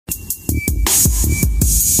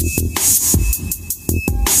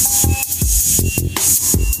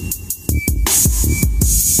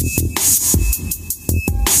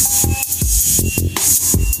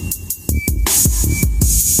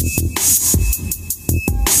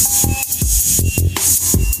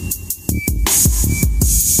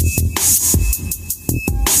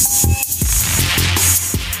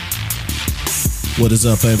What is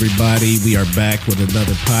up, everybody? We are back with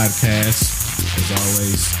another podcast. As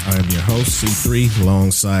always, I am your host, C3,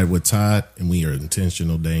 alongside with Todd, and we are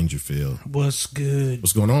Intentional Dangerfield. What's good?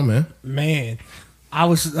 What's going on, man? Man, I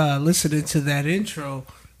was listening to that intro,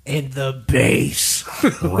 and the bass.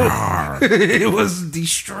 It was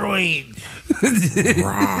destroyed.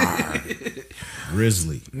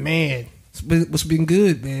 Grizzly. Man, what's been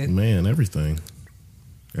good, man? Man,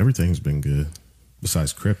 everything's been good.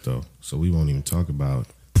 Besides crypto, so we won't even talk about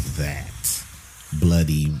that.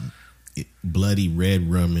 Bloody red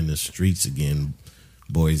rum in the streets again,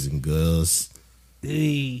 boys and girls.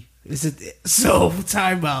 Hey,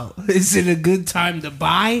 time out. Is it a good time to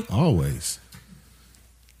buy? Always.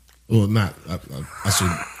 Well, not. I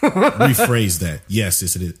should rephrase that. Yes,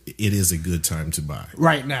 it is a good time to buy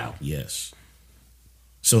Right now. Yes.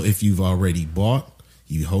 So if you've already bought,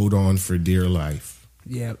 you hold on for dear life.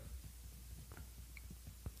 Yep.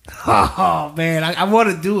 Oh man, I want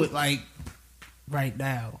to do it like right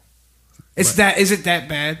now. Is it that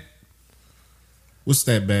bad? What's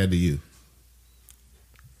that bad to you?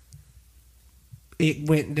 It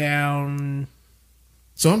went down.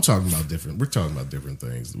 So we're talking about different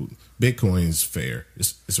things. Bitcoin's fair.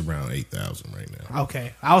 It's around 8,000 right now.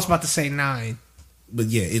 Okay, I was about to say 9. But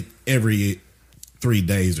yeah, every 3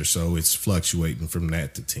 days or so, it's fluctuating from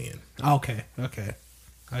that to 10. Okay,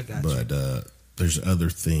 I got you. But there's other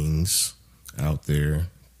things out there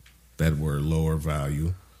that were lower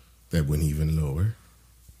value that went even lower.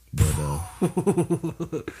 But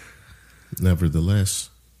nevertheless,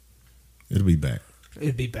 it'll be back.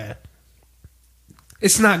 It'd be bad.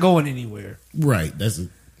 It's not going anywhere. Right.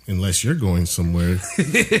 Unless you're going somewhere.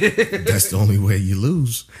 That's the only way you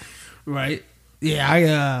lose. Right.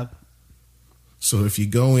 Yeah, So if you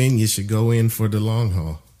go in, you should go in for the long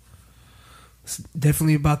haul. It's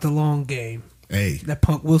definitely about the long game. Hey. That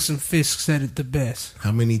punk Wilson Fisk said it the best.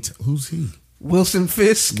 Who's he? Wilson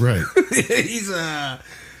Fisk? Right. He's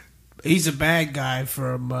a bad guy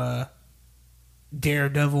from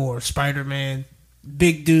Daredevil or Spider-Man.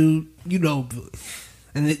 Big dude, you know.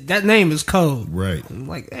 And that name is code. Right. I'm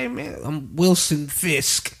like, hey man, I'm Wilson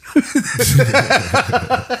Fisk.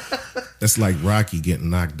 That's like Rocky getting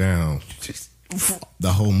knocked down.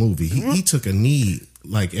 The whole movie. He took a knee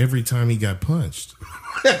like every time he got punched.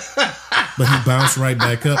 But he bounced right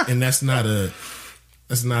back up, and that's not a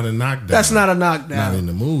knockdown. That's not a knockdown. Not in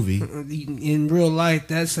the movie. In real life,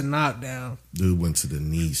 that's a knockdown. Dude went to the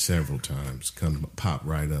knee several times. Come pop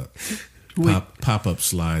right up. Pop up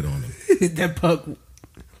slide on him. That punk,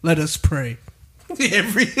 let us pray.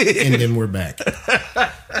 And then we're back.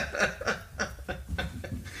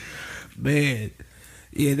 Man.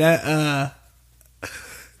 Yeah,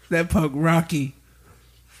 that punk Rocky.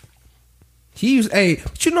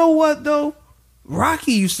 But you know what though?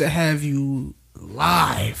 Rocky used to have you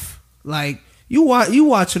live. Like you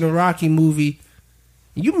watching a Rocky movie,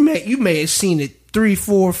 you may have seen it 3,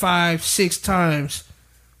 4, 5, 6 times,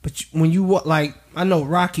 but when you like, I know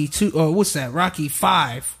Rocky 2 or what's that? Rocky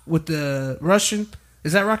 5 with the Russian.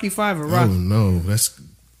 Is that Rocky 5 or Rocky? Oh no, that's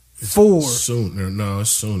 4. Sooner. No,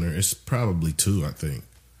 it's sooner. It's probably 2, I think.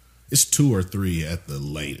 It's 2 or 3 at the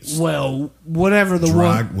latest. Well, whatever the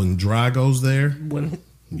one when Drago's there.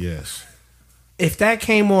 Yes. If that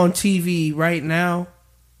came on TV right now,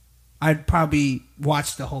 I'd probably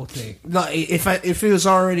watch the whole thing. No, if it was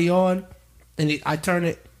already on and I turn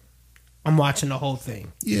it, I'm watching the whole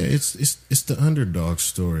thing. Yeah, it's the underdog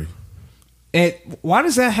story. And why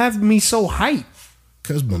does that have me so hyped?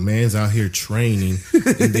 Because my man's out here training,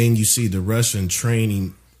 and then you see the Russian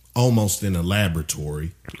training almost in a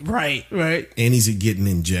laboratory. Right. And he's getting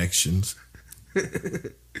injections.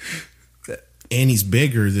 And he's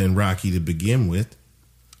bigger than Rocky to begin with.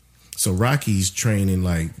 So Rocky's training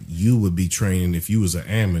like you would be training if you was an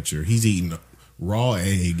amateur. He's eating a raw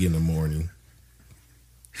egg in the morning.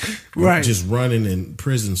 Right. Just running in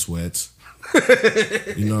prison sweats.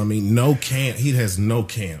 You know what I mean? No camp. He has no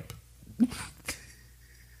camp.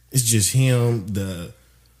 It's just him, the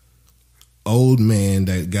old man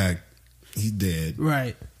he's dead.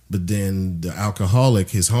 Right. But then the alcoholic,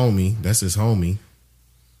 his homie, that's his homie.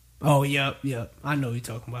 Oh, yep. I know what you're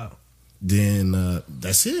talking about. Then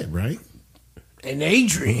that's it, right? And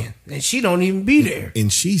Adrian, and she don't even be there.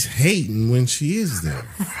 And she's hating when she is there.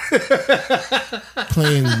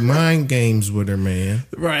 Playing mind games with her, man.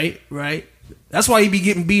 Right. That's why he be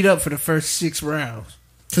getting beat up for the first 6 rounds.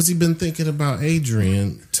 Because he been thinking about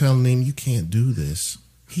Adrian, telling him, you can't do this.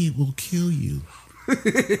 He will kill you.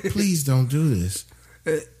 Please don't do this.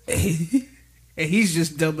 And he's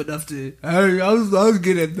just dumb enough to. I was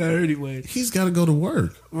good at that anyway. He's got to go to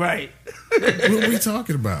work. Right. What are we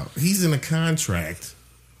talking about? He's in a contract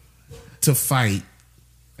to fight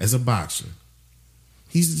as a boxer.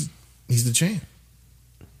 He's the champ.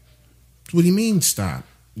 What do you mean stop?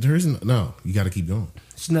 There isn't. No, you got to keep going.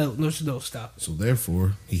 There's no stop. So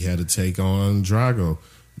therefore, he had to take on Drago.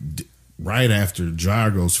 Right after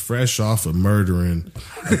Drago's fresh off of murdering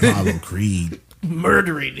Apollo Creed.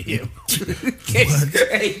 Murdering him.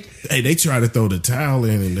 Hey, they tried to throw the towel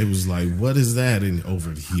in, and they was like, "What is that?" And over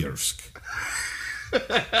here,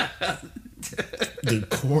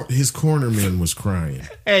 his cornerman was crying.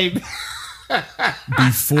 Hey,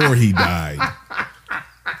 before he died,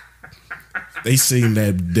 they seen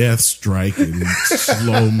that death strike in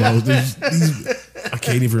slow mo. I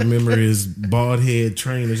can't even remember his bald head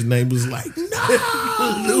trainer's name was like,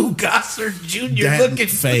 no, Lou Gossard Jr. that looking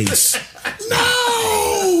face.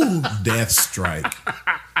 No! Death strike.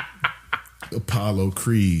 Apollo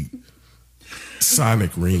Creed.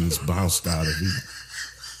 Sonic rings bounced out of him.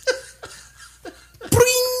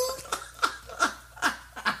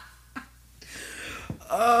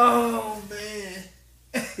 Oh, man.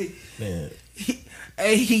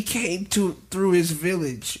 He came through his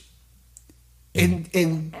village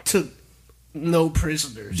and took no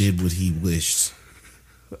prisoners. Did what he wished.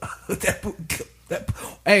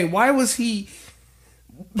 Hey, why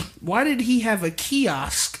did he have a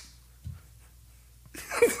kiosk?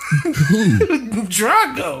 Who?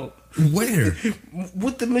 Drago. Where?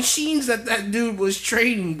 With the machines that dude was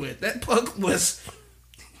trading with. That punk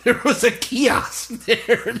there was a kiosk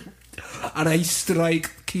there. An ice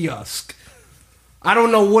strike kiosk. I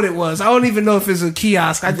don't know what it was. I don't even know if it's a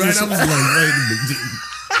kiosk. I was like, wait a minute.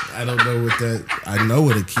 I don't know what that. I know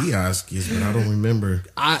what a kiosk is, but I don't remember.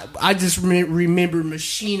 I just remember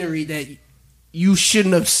machinery that you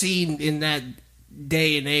shouldn't have seen in that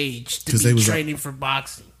day and age to be training for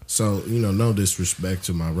boxing. So, no disrespect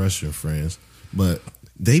to my Russian friends, but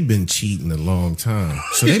they've been cheating a long time.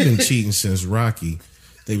 So they've been cheating since Rocky.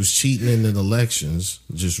 They was cheating in the elections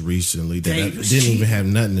just recently. That didn't even have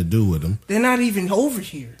nothing to do with them. They're not even over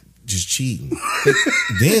here. Just cheating.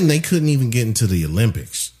 Then they couldn't even get into the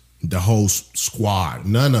Olympics. The whole squad.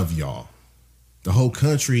 None of y'all. The whole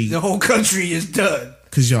country. The whole country is done.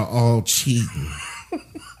 Because y'all all cheating.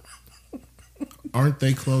 Aren't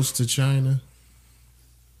they close to China?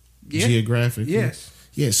 Yeah. Geographically? Yes.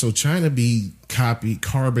 Yeah, so China be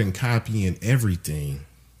carbon copying everything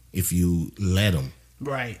if you let them.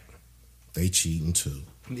 Right. They cheating too.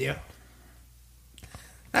 Yeah.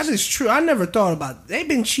 That is true. I never thought about it. They've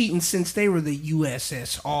been cheating since they were the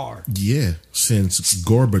USSR. Yeah, since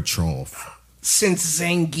Gorbachev. Since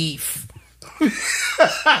Zangief.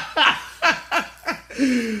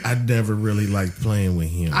 I never really liked playing with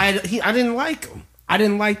him. I didn't like him. I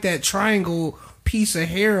didn't like that triangle piece of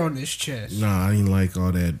hair on his chest. No, I didn't like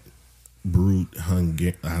all that brute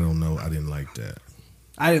Hungarian. I don't know. I didn't like that.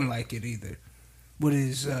 I didn't like it either. With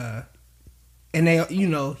his, and they,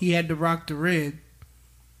 he had to rock the red.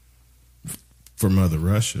 For Mother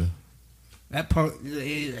Russia. That part,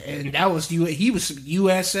 and that was, he was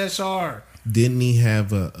USSR. Didn't he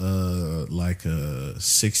have a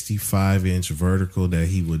 65-inch vertical that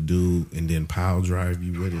he would do and then pile drive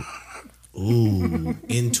you with it? Ooh,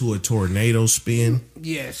 into a tornado spin?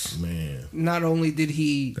 Yes. Man. Not only did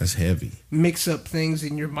he... That's heavy. Mix up things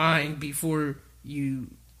in your mind before you...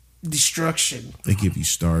 Destruction. They give you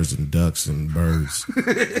stars and ducks and birds.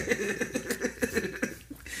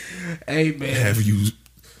 Hey, man. Have you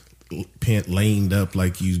laned up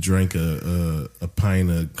like you drank a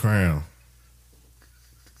pint of Crown.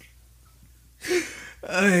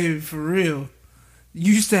 Hey, for real.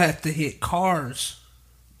 You used to have to hit cars.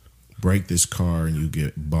 Break this car and you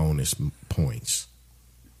get bonus points.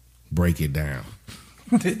 Break it down.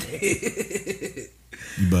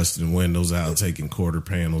 You busting windows out, taking quarter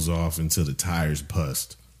panels off until the tires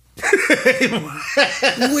bust.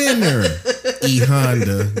 Winner. E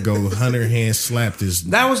Honda go Hunter hand slap this.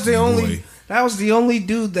 That was the only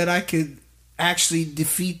dude that I could actually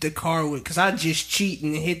defeat the car with, because I just cheat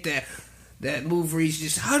and hit that move where he's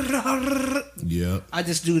just. Yep. I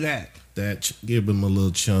just do that. Give them a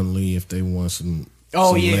little Chun-Li if they want some. Yeah.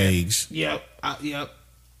 Legs. Yep. Yep.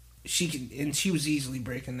 She was easily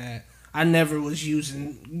breaking that. I never was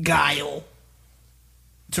using Guile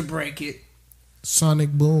to break it.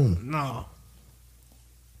 Sonic Boom. No.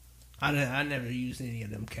 I never used any of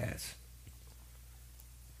them cats.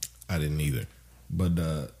 I didn't either.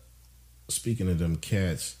 But speaking of them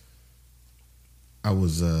cats, I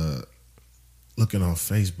was looking on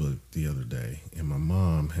Facebook the other day, and my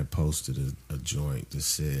mom had posted a joint that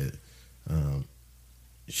said,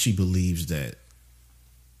 she believes that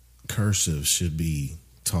cursive should be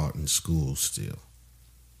taught in school still.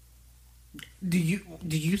 Do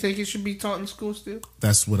you think it should be taught in school still?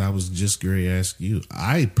 That's what I was just going to ask you.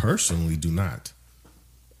 I personally do not.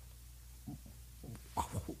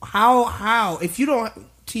 How if you don't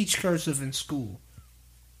teach cursive in school,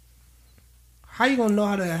 how you gonna know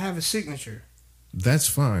how to have a signature? That's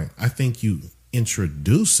fine. I think you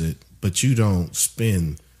introduce it, but you don't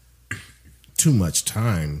spend too much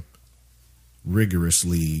time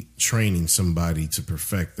rigorously training somebody to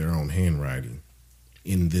perfect their own handwriting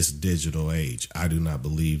in this digital age. I do not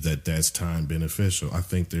believe that that's time beneficial. I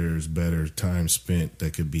think there's better time spent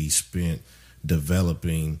that could be spent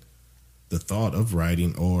developing the thought of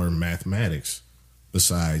writing or mathematics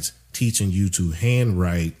besides teaching you to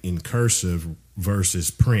handwrite in cursive versus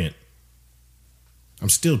print. I'm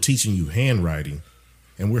still teaching you handwriting,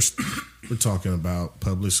 and we're talking about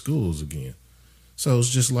public schools again. So it's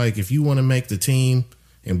just like, if you want to make the team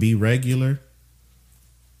and be regular,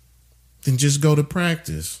 then just go to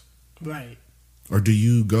practice. Right. Or do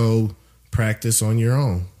you go practice on your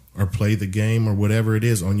own or play the game or whatever it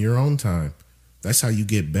is on your own time? That's how you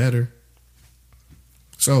get better.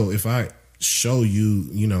 So if I show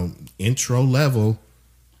you, intro level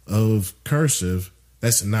of cursive,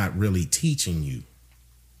 that's not really teaching you,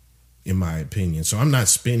 in my opinion. So I'm not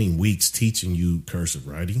spending weeks teaching you cursive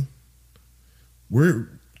writing. We're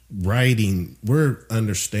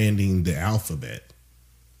understanding the alphabet.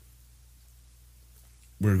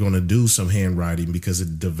 We're going to do some handwriting because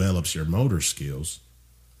it develops your motor skills.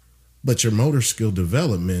 But your motor skill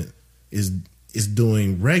development is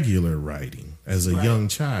doing regular writing as a young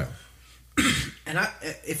child. And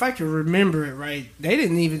if I can remember it right, they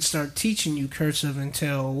didn't even start teaching you cursive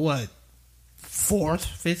until what, 4th,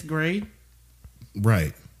 5th grade?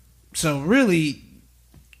 Right. So really,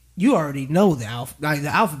 you already know the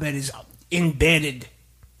alphabet is embedded.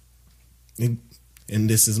 And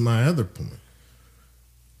this is my other point.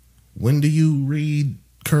 When do you read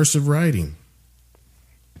cursive writing?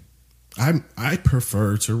 I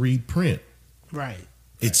prefer to read print. Right.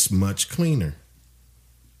 It's much cleaner.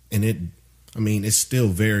 And it still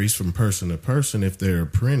varies from person to person if they're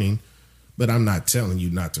printing, but I'm not telling you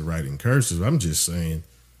not to write in cursive. I'm just saying,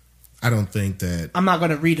 I don't think that... I'm not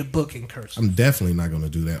going to read a book in cursive. I'm definitely not going to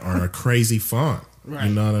do that. Or a crazy font. Right.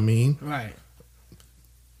 You know what I mean? Right.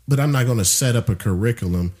 But I'm not going to set up a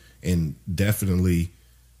curriculum and definitely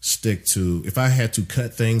stick to... If I had to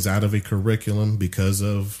cut things out of a curriculum because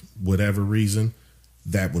of whatever reason,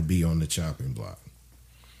 that would be on the chopping block.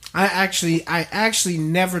 I actually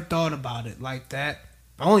never thought about it like that.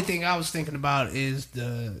 The only thing I was thinking about is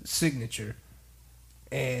the signature.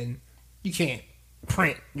 And you can't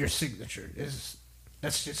print your signature.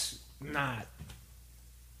 That's just not.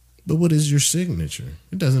 But what is your signature?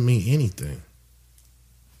 It doesn't mean anything.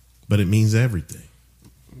 But it means everything.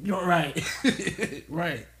 You're right.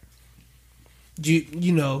 Right.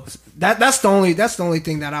 That's the only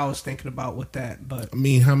thing that I was thinking about with that. But I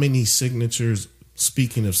mean, how many signatures,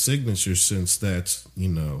 speaking of signatures, since that's,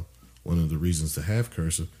 one of the reasons to have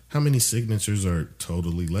cursive, how many signatures are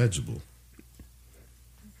totally legible?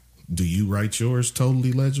 Do you write yours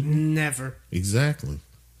totally legible? Never. Exactly.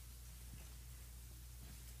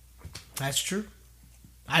 That's true.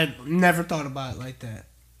 I never thought about it like that.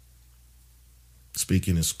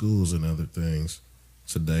 Speaking of schools and other things,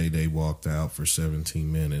 today they walked out for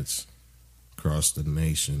 17 minutes across the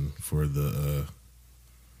nation for the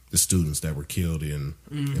students that were killed in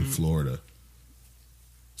Florida.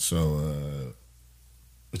 So,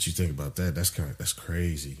 what you think about that? That's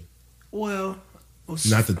crazy. Well,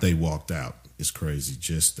 not that they walked out is crazy,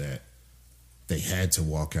 just that they had to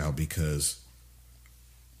walk out because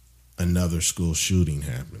another school shooting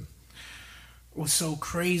happened. What's so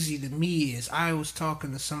crazy to me is I was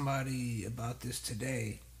talking to somebody about this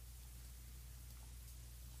today,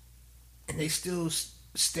 and they still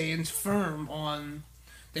stand firm on.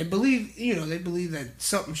 They believe that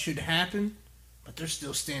something should happen, but they're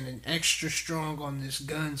still standing extra strong on this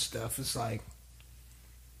gun stuff. It's like,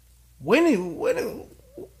 when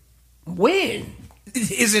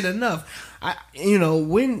is it enough?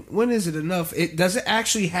 When is it enough? Does it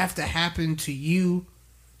actually have to happen to you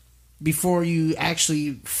before you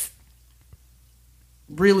actually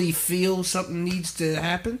really feel something needs to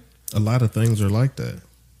happen? A lot of things are like that.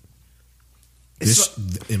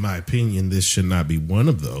 In my opinion, this should not be one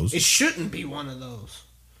of those. It shouldn't be one of those.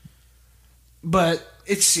 But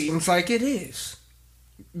it seems like it is.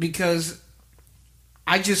 Because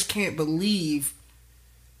I just can't believe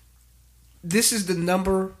this is the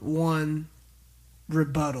number one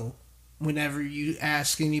rebuttal whenever you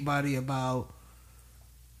ask anybody about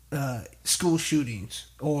school shootings,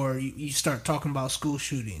 or you start talking about school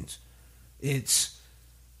shootings, it's,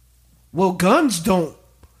 well, guns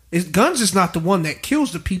is not the one that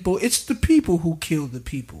kills the people. It's the people who kill the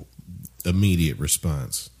people. Immediate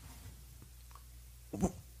response.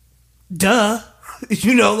 Duh.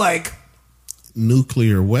 You know, like,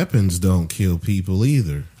 nuclear weapons don't kill people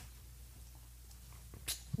either.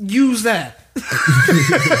 Use that. You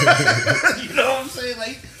know what I'm saying?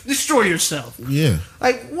 Like, destroy yourself. Yeah.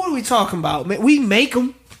 Like, what are we talking about, man? We make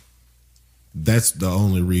them. That's the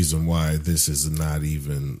only reason why this is not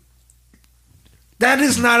even. That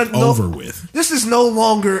is not over with. This is no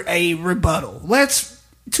longer a rebuttal. Let's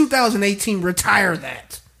 2018 retire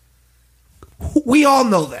that. We all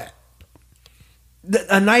know that.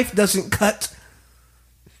 A knife doesn't cut.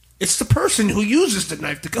 It's the person who uses the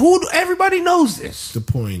knife to cut. Everybody knows this. The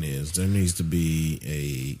point is, there needs to be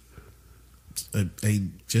a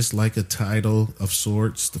just like a title of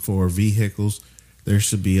sorts for vehicles. There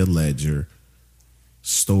should be a ledger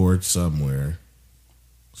stored somewhere.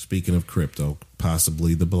 Speaking of crypto,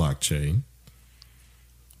 possibly the blockchain,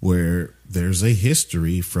 where there's a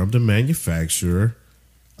history from the manufacturer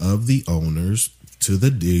of the owners to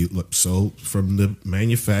the dealer. So from the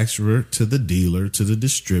manufacturer to the dealer to the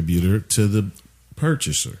distributor to the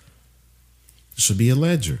purchaser. There should be a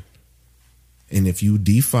ledger. And if you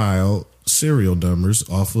defile serial numbers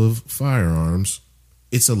off of firearms,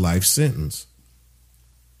 it's a life sentence.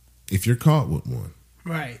 If you're caught with one.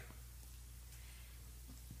 Right.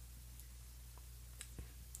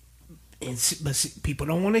 But people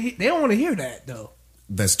don't want to. They don't want to hear that though.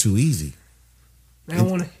 That's too easy. They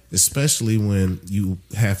don't want to, especially when you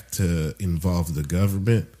have to involve the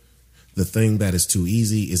government. The thing that is too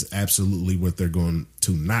easy is absolutely what they're going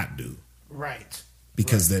to not do. Right.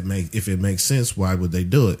 Because if it makes sense, why would they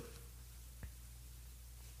do it?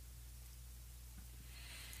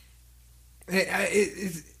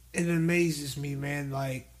 It amazes me, man.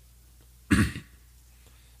 Like,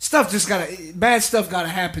 bad stuff gotta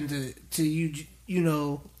happen to you. You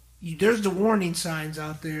know, there's the warning signs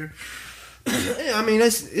out there. I mean,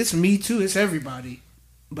 it's me too. It's everybody.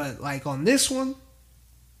 But like on this one,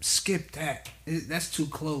 skip that. That's too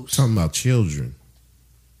close. Talking about children.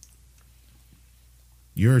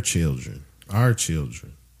 Your children. Our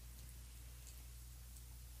children.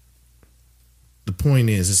 The point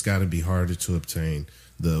is, it's got to be harder to obtain.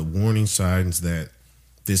 The warning signs that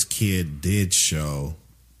this kid did show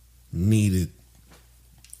needed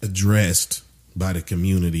addressed by the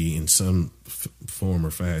community in some form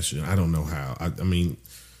or fashion. I don't know how. I mean,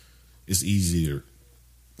 it's easier,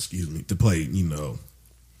 to play,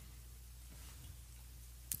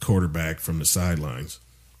 quarterback from the sidelines.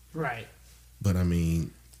 Right. But I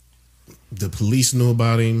mean, the police knew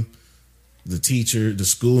about him. The teacher, the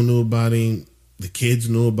school knew about him. The kids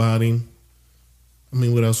knew about him. I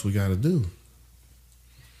mean, what else we got to do?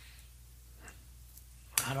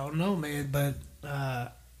 I don't know, man, but I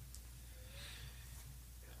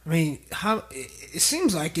mean, how it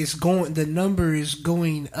seems like it's going. The number is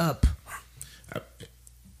going up.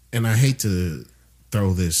 And I hate to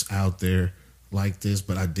throw this out there like this,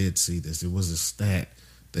 but I did see this. It was a stat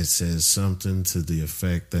that says something to the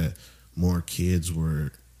effect that more kids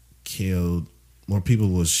were killed, more people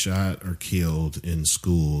was shot or killed in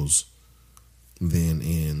schools than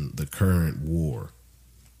in the current war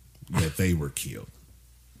that they were killed.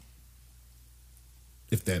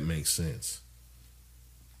 If that makes sense.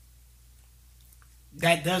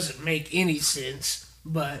 That doesn't make any sense,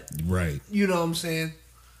 but right. You know what I'm saying?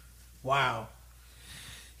 Wow.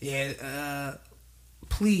 Yeah,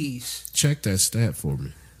 please. Check that stat for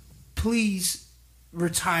me. Please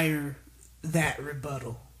retire that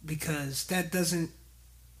rebuttal, because that is an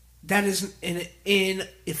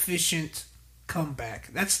inefficient comeback.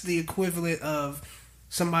 That's the equivalent of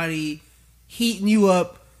somebody heating you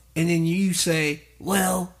up and then you say,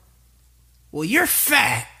 well, you're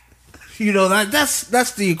fat. You know,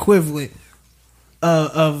 that's the equivalent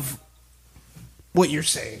of what you're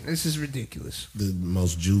saying. This is ridiculous. The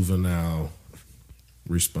most juvenile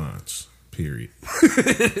response, period.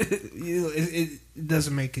 It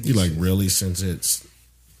doesn't make any sense. You like, really, since it's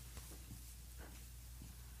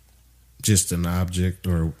just an object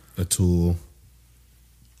or a tool,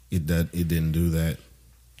 it didn't do that.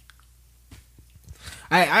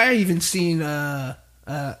 I even seen a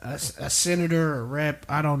senator or rep.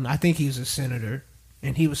 I think he was a senator,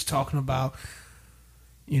 and he was talking about,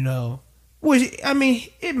 which, I mean,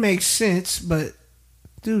 it makes sense, but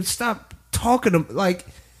dude, stop talking like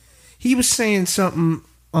he was saying something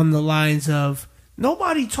on the lines of,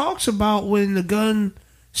 nobody talks about when the gun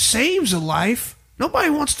saves a life. Nobody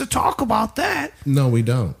wants to talk about that. No, we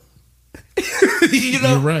don't. You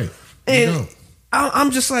know, You're right. and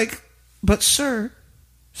I'm just like, but sir,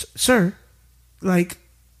 like,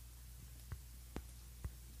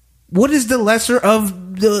 what is the lesser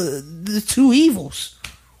of the two evils?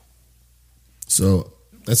 So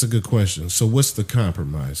that's a good question. So what's the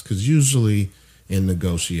compromise? Because usually in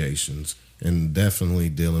negotiations and definitely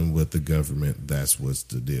dealing with the government, that's what's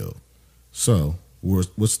the deal. So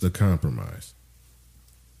what's the compromise?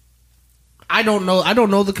 I don't know. I don't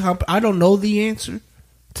know the answer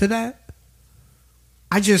to that.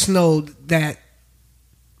 I just know that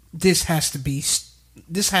this has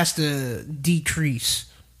to decrease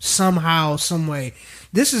somehow, some way.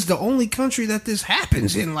 This is the only country that this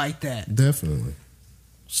happens in like that. Definitely.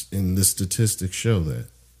 And the statistics show that.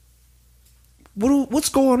 What's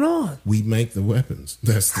going on? We make the weapons.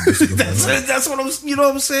 That's what I'm. You know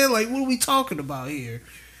what I'm saying? Like, what are we talking about here?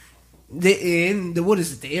 What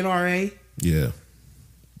is it? The NRA? Yeah,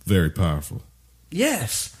 very powerful.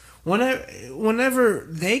 Yes. Whenever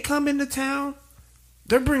they come into town,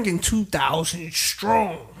 they're bringing 2,000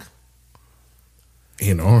 strong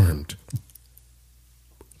and armed.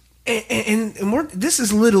 And this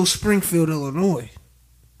is Little Springfield, Illinois.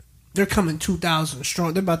 They're coming 2,000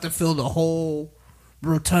 strong. They're about to fill the whole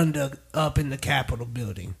rotunda up in the Capitol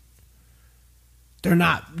building. They're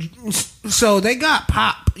not. So they got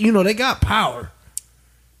pop. You know, they got power.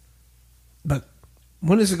 But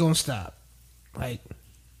when is it going to stop? Like,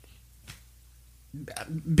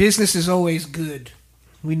 business is always good.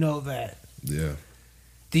 We know that. Yeah.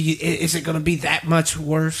 Is it going to be that much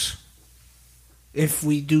worse if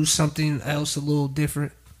we do something else a little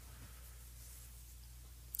different?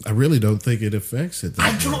 I really don't think it affects it.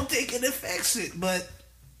 I don't think it affects it, but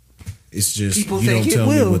it's just people you think don't it tell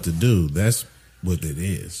will. me what to do. That's what it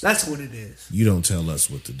is. That's what it is. You don't tell us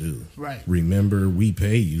what to do. Right. Remember, we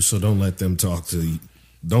pay you, so don't let them talk to you.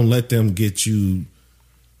 Don't let them get you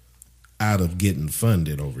out of getting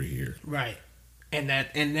funded over here. Right. And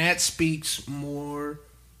that speaks more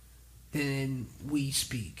than we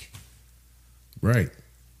speak. Right.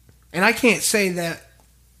 And I can't say that.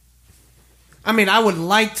 I mean, I would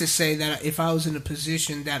like to say that if I was in a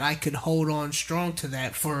position that I could hold on strong to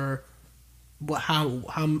that for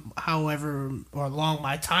however or long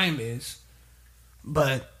my time is,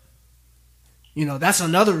 but you know, that's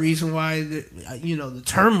another reason why the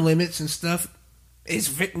term limits and stuff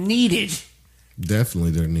is needed.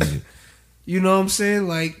 Definitely, they're needed. You know what I'm saying?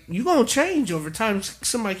 Like, you gonna change over time.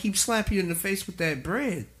 Somebody keeps slapping you in the face with that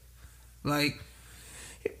bread, like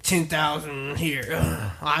 10,000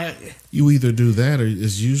 here. You either do that, or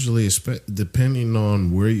it's usually depending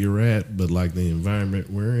on where you're at. But like the environment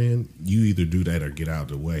we're in, you either do that or get out of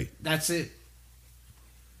the way. That's it.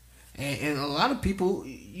 And a lot of people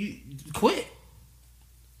you quit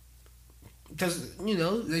because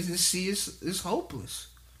they just see it's hopeless.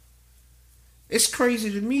 It's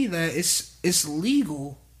crazy to me that it's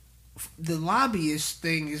legal. The lobbyist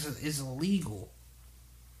thing is illegal.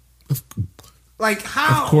 Like,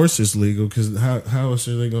 how? Of course it's legal, because how else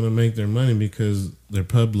are they going to make their money? Because their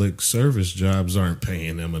public service jobs aren't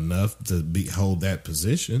paying them enough to hold that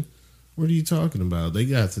position. What are you talking about? They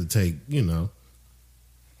got to take,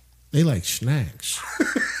 they like snacks.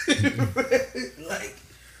 Like,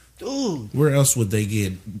 dude. Where else would they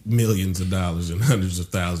get millions of dollars and hundreds of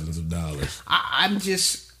thousands of dollars? I'm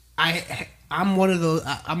one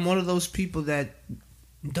of those people that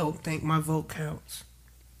don't think my vote counts.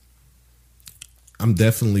 I'm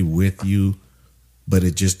definitely with you, but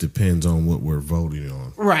it just depends on what we're voting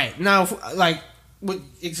on. Right. Now,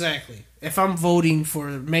 exactly. If I'm voting for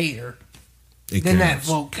mayor, then that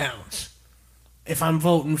vote counts. If I'm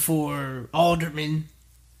voting for alderman.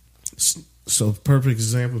 So, perfect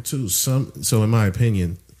example, too. So, in my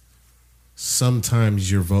opinion,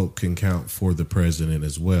 sometimes your vote can count for the president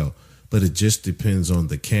as well. But it just depends on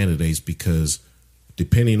the candidates, because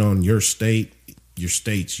depending on your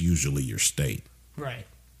state's usually your state. Right.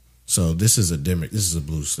 So this is a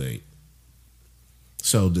blue state.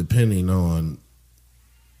 So depending on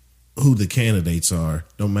who the candidates are,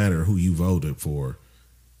 no matter who you voted for,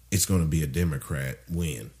 it's going to be a Democrat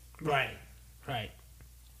win. Right. Right.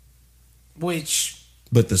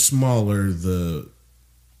 But the smaller the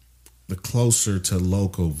closer to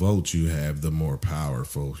local votes you have, the more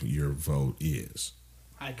powerful your vote is.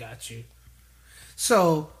 I got you.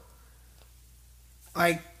 So,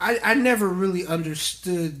 like, I never really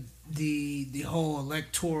understood the whole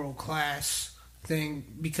electoral class thing,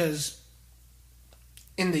 because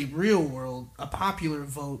in the real world, a popular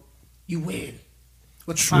vote, you win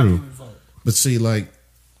with a popular vote. But see, like,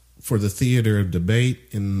 for the theater of debate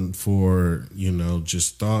and for,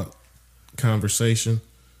 just thought conversation,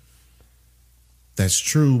 That's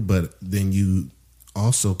true, but then you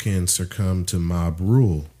also can succumb to mob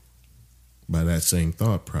rule by that same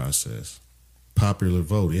thought process. Popular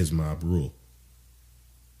vote is mob rule.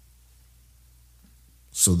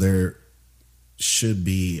 So there should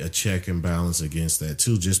be a check and balance against that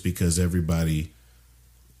too, just because everybody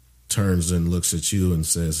turns and looks at you and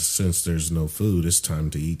says, since there's no food, it's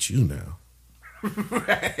time to eat you now.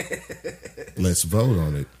 Right. Let's vote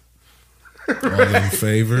on it. All in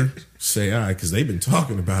favor, say aye, because they've been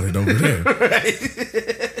talking about it over there. Right.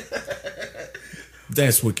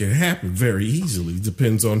 That's what can happen very easily.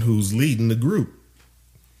 Depends on who's leading the group.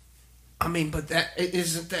 I mean, but that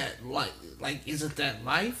isn't that isn't that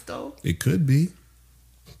life though? It could be.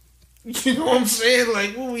 You know what I'm saying?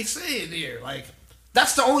 Like, what are we saying here? Like,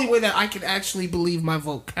 that's the only way that I can actually believe my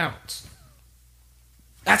vote counts.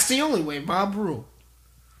 That's the only way, mob rule.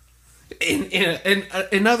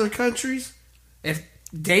 In other countries, if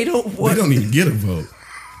they don't want, they don't even get a vote.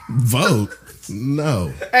 Vote?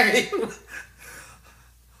 No. Hey,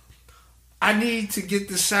 I need to get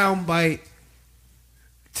the soundbite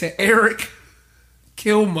to Eric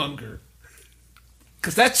Killmonger.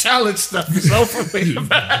 Because that challenge stuff is over with.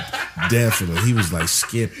 Definitely. He was like,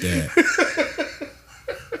 skip that.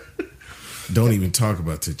 Don't even talk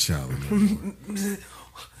about T'Challa anymore.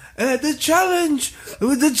 The challenge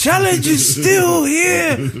is still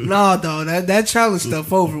here. No, though, that challenge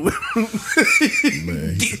stuff over with.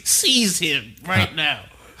 Man, seize him right now.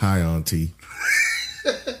 Hi, Auntie.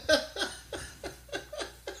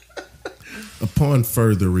 Upon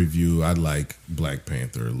further review, I like Black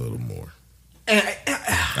Panther a little more.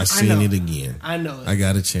 I've seen it again. I know it. I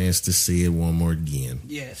got a chance to see it one more again.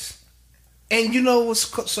 Yes. And you know what's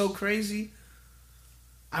so crazy?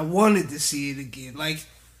 I wanted to see it again. Like,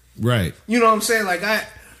 right. You know what I'm saying? Like,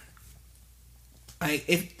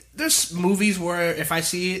 if there's movies where if I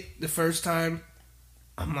see it the first time,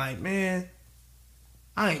 I'm like, man,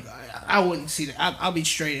 I wouldn't see that. I'll be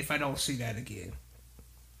straight if I don't see that again.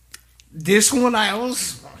 This one,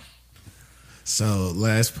 So,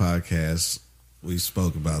 last podcast, we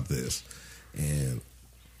spoke about this. And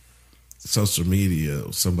social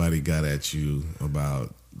media, somebody got at you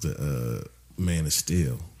about the Man of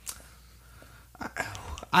Steel.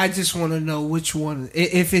 I just want to know which one.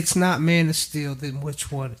 If it's not Man of Steel, then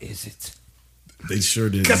which one is it? They sure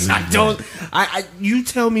did. Because I don't. You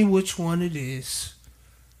tell me which one it is,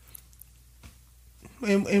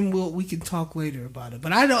 and we can talk later about it.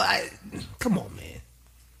 But I don't. Come on, man.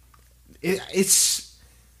 It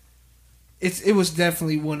was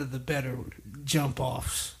definitely one of the better jump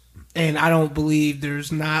offs, and I don't believe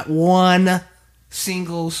there's not one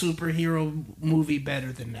single superhero movie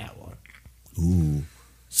better than that one. Ooh,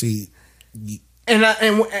 see, and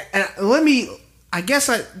let me. I guess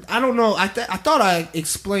I don't know. I thought I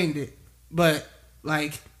explained it, but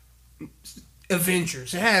like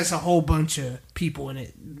Avengers, it has a whole bunch of people in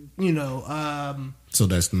it. You know. So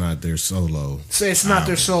that's not their solo. So it's not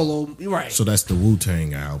their solo, right? So that's the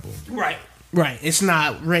Wu-Tang album, right? It's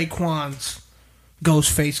not Raekwon's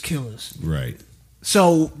Ghostface Killers, right?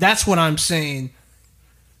 So that's what I'm saying.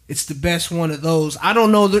 It's the best one of those. I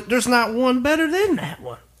don't know. There's not one better than that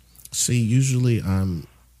one. See, usually I'm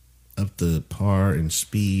up to par and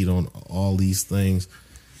speed on all these things.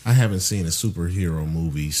 I haven't seen a superhero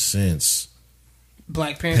movie since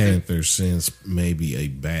Black Panther. Since maybe a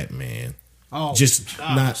Batman. Oh, just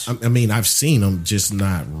gosh. not. I mean, I've seen them, just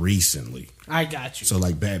not recently. I got you. So,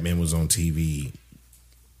 like, Batman was on TV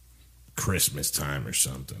Christmas time or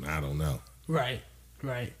something. I don't know. Right.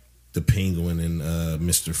 The Penguin and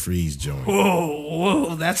Mr. Freeze joint.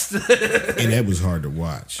 Whoa, that's the... And that was hard to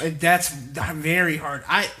watch. That's very hard.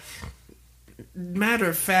 Matter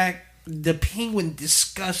of fact, the Penguin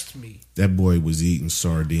disgusts me. That boy was eating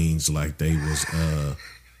sardines like they was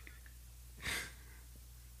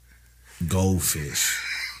goldfish.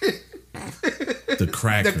 The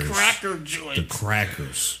crackers. The cracker joint. The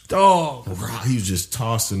crackers. Oh. He was just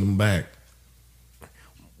tossing them back.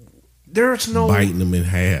 There's no... Biting them in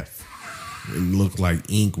half. It looked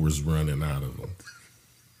like ink was running out of them.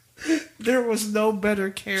 There was no better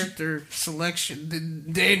character selection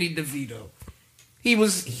than Danny DeVito. He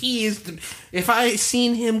is the... If I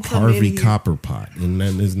seen him come Harvey in... Copperpot. Isn't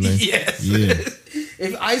that his name? Yes. Yeah.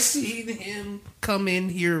 If I seen him come in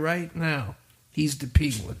here right now, he's the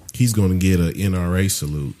Penguin. He's going to get an NRA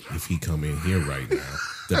salute if he come in here right now.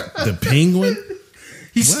 The Penguin?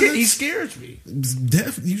 He scares me.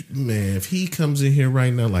 Man, if he comes in here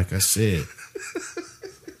right now, like I said,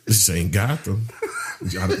 this ain't Gotham.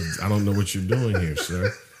 I don't know what you're doing here,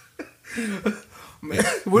 sir. Man,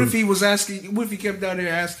 what if he was asking? What if he kept down there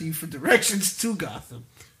asking for directions to Gotham?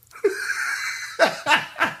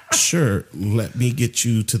 Sure, let me get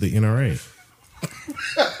you to the NRA.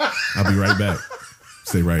 I'll be right back.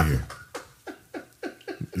 Stay right here.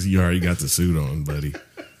 You already got the suit on, buddy.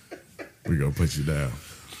 We're going to put you down.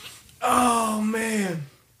 Oh, man.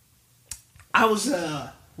 I was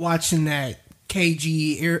watching that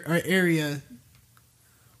KG area.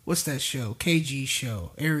 What's that show? KG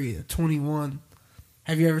show. Area 21.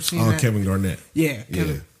 Have you ever seen that? Kevin Garnett. Yeah.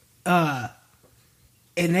 Kevin. And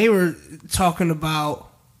they were talking about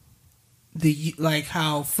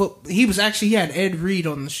how he had Ed Reed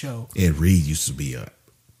on the show. Ed Reed used to be a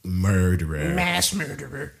murderer. Mass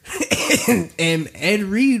murderer. and Ed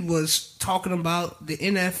Reed was talking about the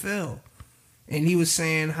NFL. And he was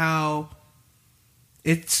saying how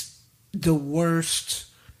it's the worst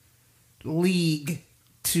league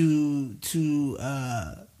to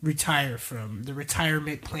retire from. The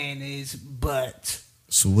retirement plan is but.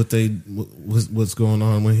 So what's going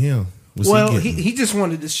on with him? He just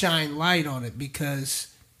wanted to shine light on it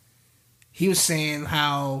because he was saying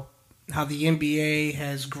how the NBA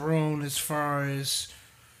has grown as far as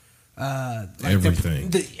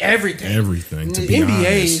everything. Everything. To the be NBA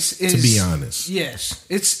honest, is, to be honest, yes,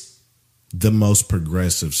 it's the most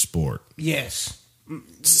progressive sport. Yes,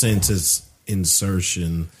 since its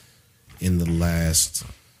insertion in the last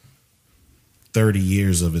 30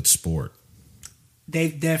 years of its sport.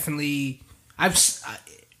 They've definitely.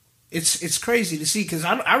 It's crazy to see because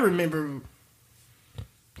I remember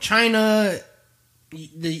China,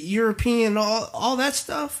 the European, all that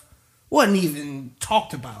stuff wasn't even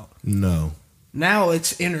talked about. No. Now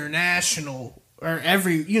it's international or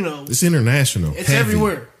It's international. It's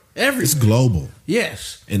everywhere. It's global.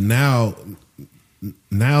 Yes. And now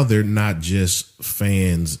they're not just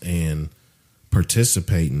fans and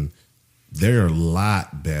participating. They're a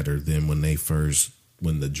lot better than when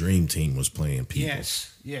the Dream Team was playing people.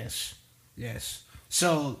 Yes.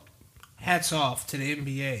 So, hats off to the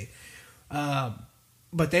NBA.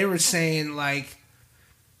 But they were saying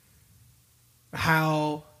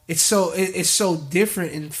how it's so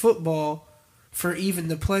different in football for even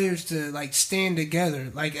the players to stand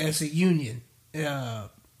together as a union, and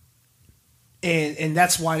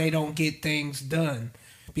that's why they don't get things done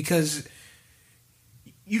because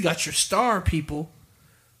you got your star people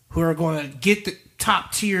who are going to get the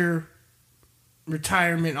top tier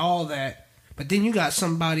retirement, all that, but then you got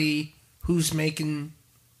somebody who's making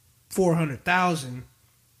 $400,000,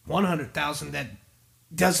 $100,000 that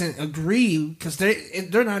doesn't agree because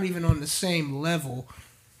they're not even on the same level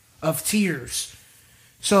of tiers.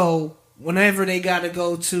 So whenever they got to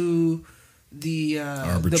go to the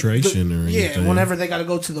arbitration or anything, whenever they got to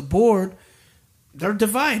go to the board, they're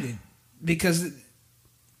divided because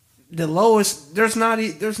the lowest there's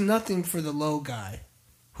nothing for the low guy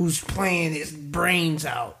who's playing his brains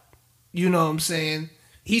out. You know what I'm saying?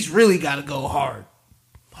 He's really got to go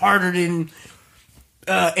harder than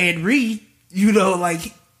Ed Reed.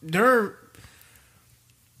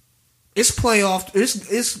 It's playoff.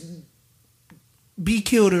 It's be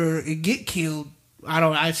killed or get killed.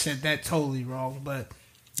 I said that totally wrong, but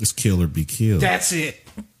it's kill or be killed. That's it.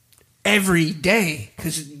 Every day,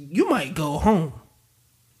 because you might go home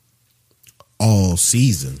all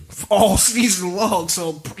season long.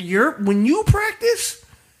 So when you practice,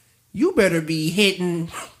 you better be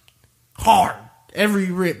hitting hard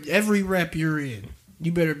every rep you're in.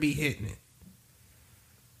 You better be hitting it.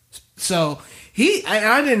 So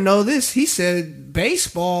I didn't know this. He said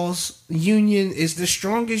baseball's union is the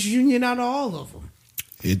strongest union out of all of them.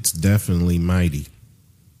 It's definitely mighty.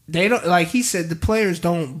 They don't he said the players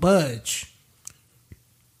don't budge.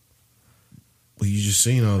 Well, you just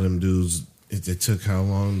seen all them dudes. It took how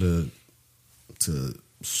long to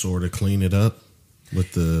sort of clean it up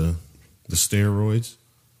with the steroids?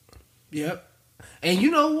 Yep. And you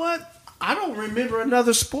know what? I don't remember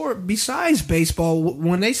another sport besides baseball.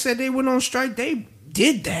 When they said they went on strike, they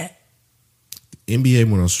did that. NBA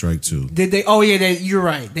went on strike too. Did they? Oh yeah, you're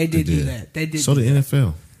right. They did do that. They did. So the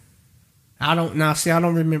NFL. I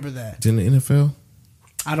don't remember that. Didn't the NFL?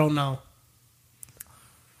 I don't know.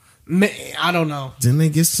 I don't know. Didn't they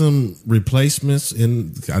get some replacements?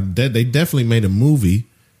 They definitely made a movie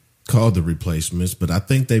called The Replacements, but I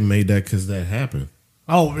think they made that because that happened.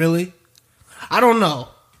 Oh, really? I don't know.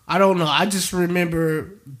 I just remember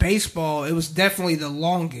baseball. It was definitely the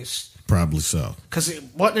longest. Probably so. Because it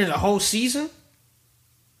wasn't a whole season?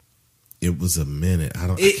 It was a minute.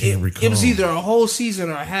 I can't recall. It was either a whole season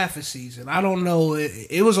or a half a season. I don't know.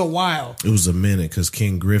 It was a while. It was a minute because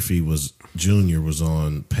Ken Griffey Jr. was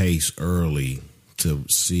on pace early to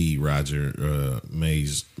see Roger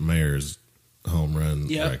Mayer's home run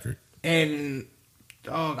record. And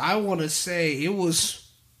Dog, I want to say it was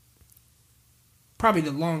probably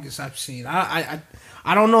the longest I've seen. I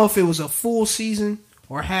don't know if it was a full season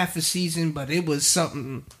or half a season, but it was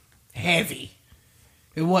something heavy.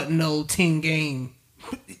 It wasn't no 10-game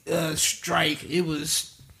strike. It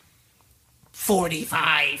was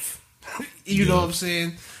 45. You know what I'm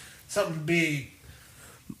saying? Something big.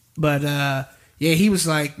 But yeah, he was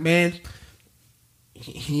like, man,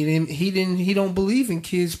 he don't believe in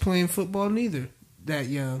kids playing football neither that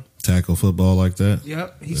young. Tackle football like that?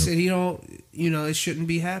 Yep. He said he don't, it shouldn't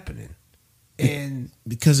be happening. And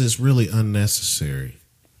because it's really unnecessary.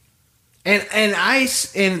 And I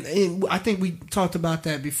think we talked about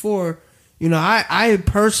that before. I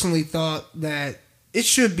personally thought that it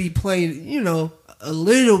should be played, a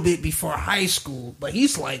little bit before high school. But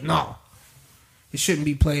he's like, no, it shouldn't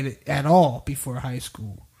be played at all before high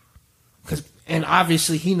school. And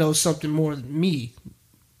obviously he knows something more than me.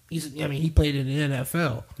 He played in the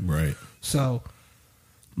NFL, right? So,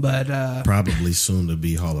 but probably soon to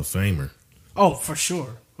be Hall of Famer. Oh, for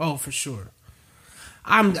sure.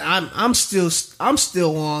 I'm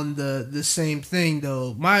still on the same thing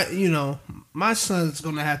though. My son's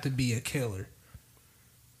gonna have to be a killer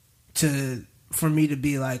for me to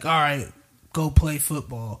be like, all right, go play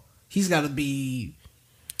football. He's got to be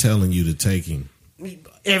telling you to take him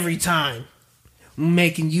every time,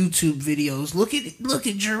 making YouTube videos. Look at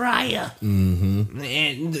Jiraiya. Mm-hmm.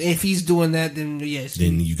 And if he's doing that, then yes,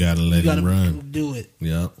 then you gotta let him run. Do it.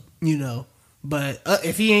 Yep. But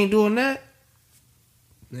if he ain't doing that,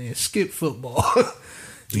 then skip football.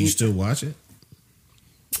 Do you still watch it?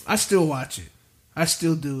 I still watch it. I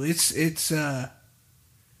still do. It's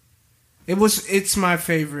my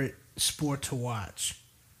favorite sport to watch.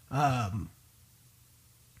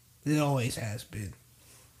 It always has been.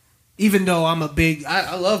 Even though I'm a big,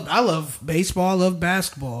 I love baseball. I love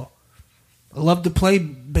basketball. I love to play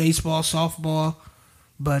baseball, softball,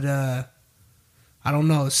 but I don't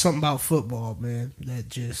know. It's something about football, man, that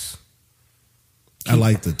just. I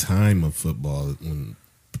like the time of football when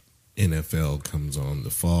NFL comes on,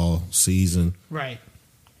 the fall season. Right.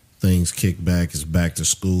 Things kick back. It's back to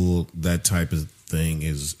school. That type of thing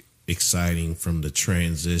is exciting from the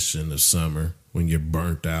transition of summer when you're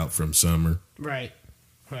burnt out from summer. Right.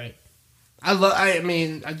 I love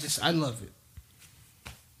it.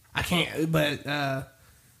 I can't, but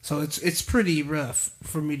so it's pretty rough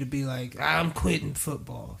for me to be like, I'm quitting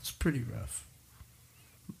football. It's pretty rough.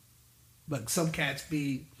 But some cats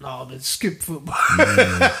then skip football.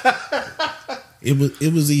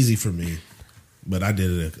 It was easy for me, but I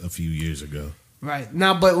did it a few years ago. Right.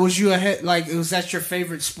 Now, but was you was that your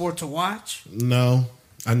favorite sport to watch? No,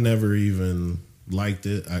 I never even liked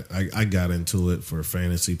it. I got into it for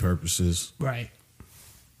fantasy purposes. Right.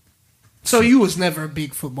 So you was never a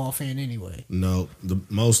big football fan anyway? No.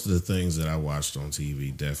 Most of the things that I watched on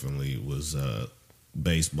TV definitely was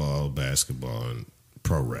baseball, basketball, and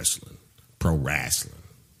pro wrestling.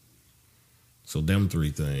 So them three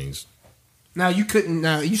things. Now you couldn't.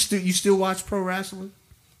 Now you still watch pro wrestling?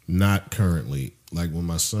 Not currently. Like when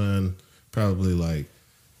my son, probably like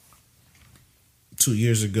 2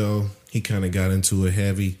 years ago, he kind of got into it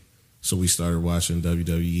heavy. So we started watching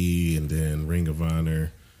WWE and then Ring of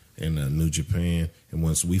Honor and New Japan. And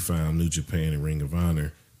once we found New Japan and Ring of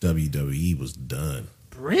Honor, WWE was done.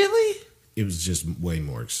 Really? It was just way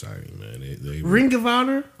more exciting, man. Ring of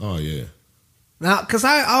Honor? Oh, yeah. Now, because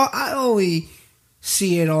I only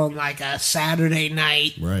see it on like a Saturday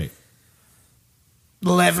night. Right.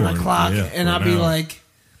 11 o'clock. Yeah, and I'll be like,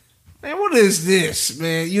 man, what is this,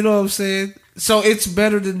 man? You know what I'm saying? So it's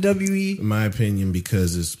better than WE? In my opinion,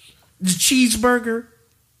 because it's... The cheeseburger?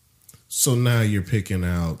 So now you're picking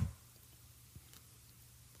out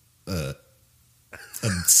a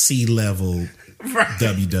C-level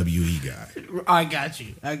WWE guy. I got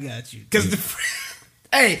you. Because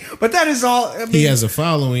hey, but that is all... I mean, he has a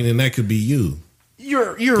following, and that could be you.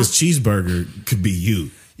 You're... Because cheeseburger could be you.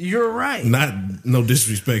 You're right. No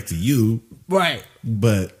disrespect to you. Right.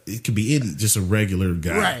 But it could be just a regular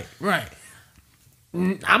guy. Right.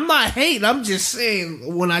 I'm not hating. I'm just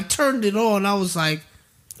saying, when I turned it on, I was like,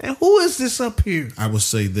 man, who is this up here? I would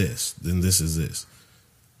say this. Then this is this.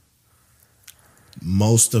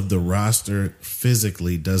 Most of the roster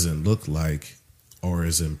physically doesn't look like or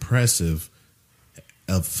is impressive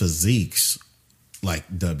of physiques like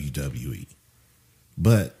WWE.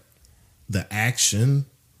 But the action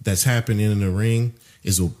that's happening in the ring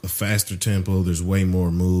is a faster tempo. There's way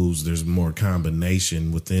more moves. There's more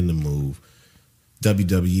combination within the move.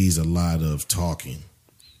 WWE is a lot of talking.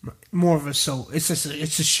 More of a show. It's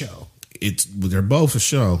a show. They're both a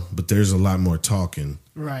show, but there's a lot more talking.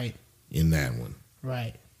 Right. In that one.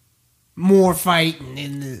 Right. More fighting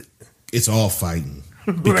in the... It's all fighting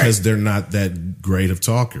because Right. they're not that great of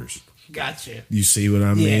talkers. Gotcha. You see what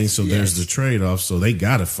I mean? Yes, So there's the trade-off. So they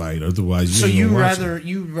got to fight. Otherwise, So ain't you gonna watch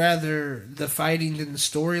it. rather the fighting than the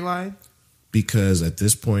storyline? Because at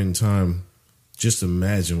this point in time, just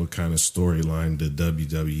imagine what kind of storyline the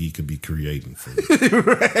WWE could be creating for you.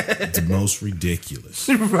 Right. The most ridiculous.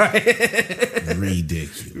 Right.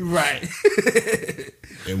 Ridiculous. Right.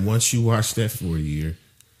 And once you watch that for a year,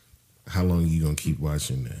 how long are you going to keep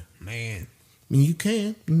watching that? Man. I mean, you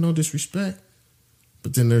can, no disrespect.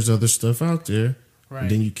 But then there's other stuff out there. Right. And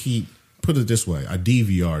then you keep, put it this way, I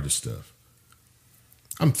DVR the stuff.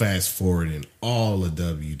 I'm fast forwarding all of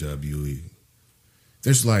WWE.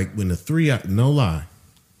 There's like, when no lie,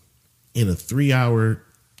 in a 3-hour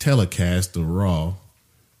telecast of Raw,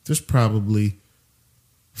 there's probably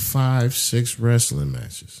 5-6 wrestling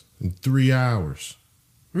matches in 3 hours.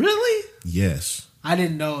 Really? Yes. I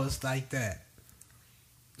didn't know it's like that.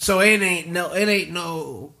 So it ain't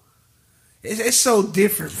no. It's so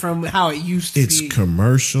different from how it used to be. It's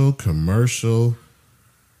commercial,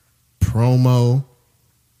 promo,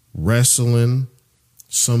 wrestling,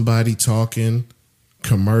 somebody talking,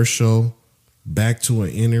 commercial, back to an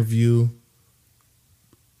interview,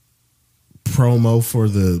 promo for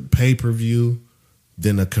the pay-per-view,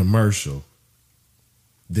 then a commercial,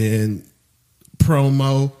 then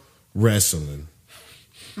promo, wrestling,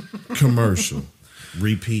 commercial,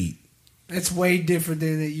 repeat. It's way different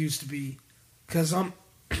than it used to be. Cause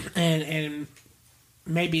and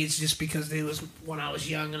maybe it's just because it was when I was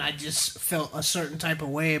young and I just felt a certain type of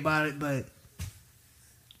way about it, but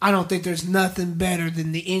I don't think there's nothing better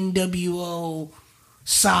than the NWO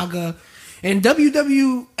saga. And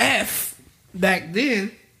WWF back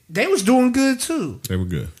then, they was doing good too. They were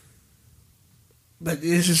good. But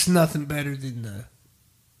it's just nothing better than the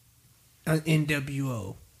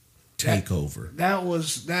NWO. Takeover. That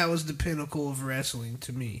was the pinnacle of wrestling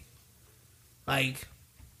to me. Like,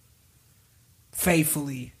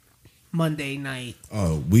 faithfully, Monday night.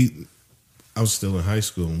 Oh, I was still in high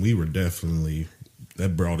school, and we were definitely,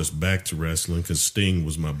 that brought us back to wrestling because Sting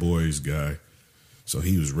was my boys guy, so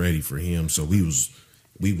he was ready for him. So we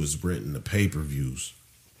was renting the pay-per-views.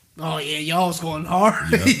 Oh yeah, y'all was going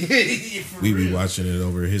hard. Yep. We be real. watching it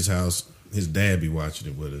over at his house. His dad be watching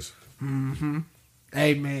it with us. Mm-hmm.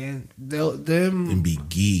 Hey man, them And be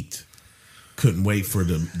geeked. Couldn't wait for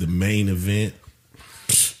the main event.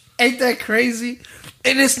 ain't that crazy?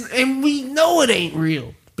 And we know it ain't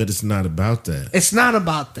real. But it's not about that. It's not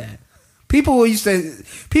about that. People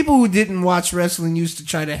who didn't watch wrestling used to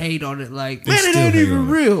try to hate on it. Like, They man, it still ain't hate even on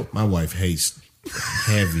it. real. My wife hates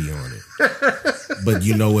heavy on it. But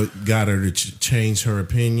you know what got her to change her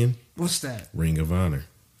opinion? What's that? Ring of Honor,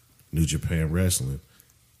 New Japan Wrestling,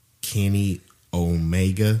 Kenny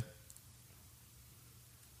Omega.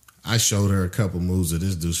 I showed her a couple moves of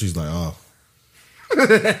this dude. She's like, oh,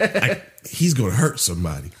 he's going to hurt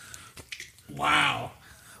somebody. Wow.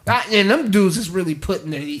 And them dudes is really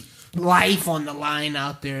putting their life on the line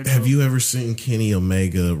out there. Though. Have you ever seen Kenny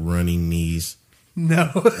Omega running knees?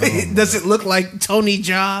 No. Does it look like Tony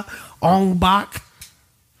Jaa, Ong Bak?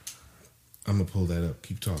 I'm going to pull that up.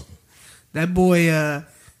 Keep talking. That boy,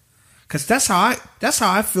 because that's how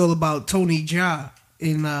I feel about Tony Jaa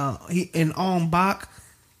in Ong Bak.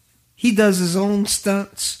 He does his own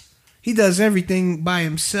stunts. He does everything by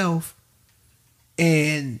himself.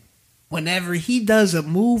 And whenever he does a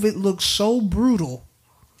move, it looks so brutal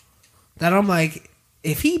that I'm like,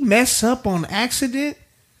 if he mess up on accident,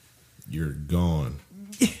 You're gone.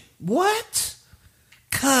 what?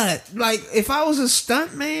 Cut. Like, if I was a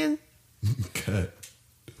stunt man, Cut.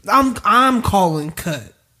 I'm calling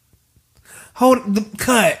cut. Hold the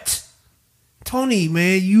cut. Tony,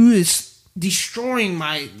 man, you is destroying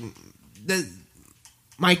my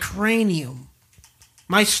cranium.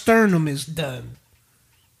 My sternum is done.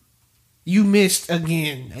 You missed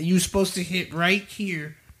again. You were supposed to hit right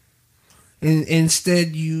here. And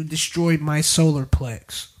instead you destroyed my solar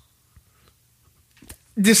plex.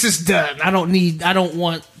 This is done. I don't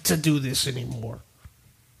want to do this anymore.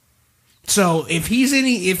 So if he's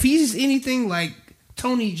anything like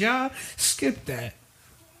Tony Jaa, skip that.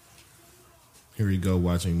 Here we go,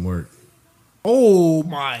 watching him work. Oh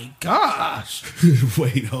my gosh.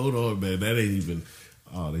 Wait, hold on, man. That ain't even.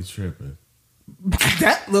 Oh, they tripping.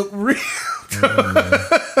 That looked real.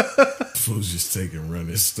 Fool's just taking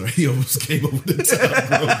running straight. He almost came over the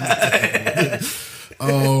top.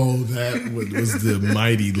 Oh, that was the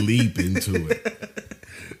mighty leap into it.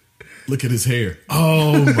 Look at his hair.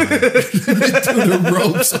 Oh my! Through the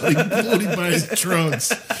ropes, so he pulled him by his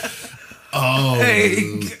trunks. Oh,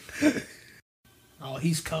 Hey.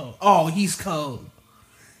 Oh, he's cold.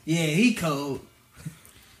 Yeah, he cold.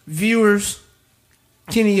 Viewers,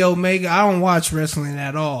 Kenny Omega, I don't watch wrestling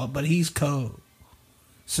at all, but he's cold.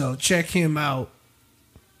 So check him out.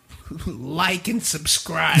 Like and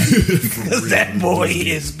subscribe. Because that boy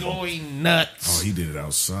is going nuts. Oh, he did it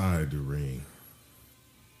outside the ring.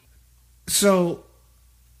 So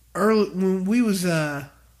early when we was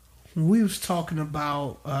talking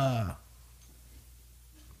about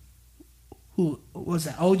who was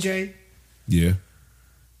that, OJ? Yeah.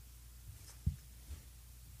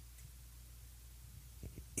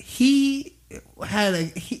 He had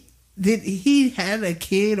a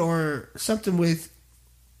kid or something with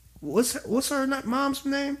what's her mom's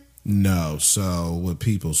name? No, so what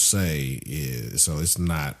people say is, so it's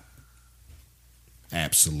not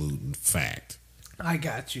absolute fact. I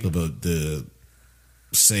got you. But the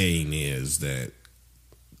saying is that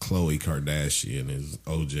Khloe Kardashian is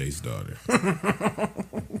OJ's daughter.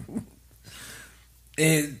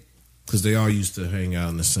 And because they all used to hang out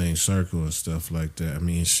in the same circle and stuff like that. I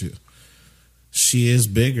mean, she is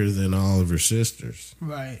bigger than all of her sisters.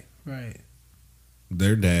 right.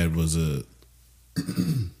 Their dad was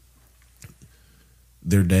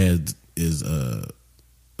their dad is a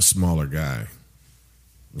smaller guy.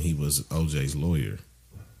 He was OJ's lawyer.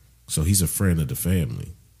 So he's a friend of the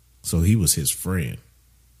family. So he was his friend.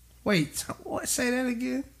 Wait, what? Say that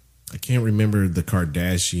again? I can't remember the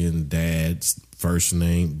Kardashian dad's first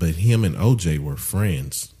name, but him and OJ were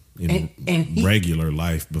friends in regular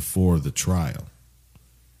life before the trial.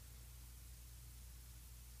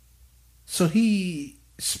 So he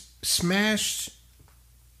smashed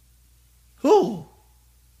who?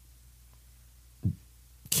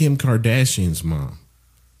 Kim Kardashian's mom.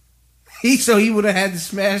 He would have had to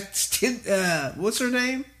smash what's her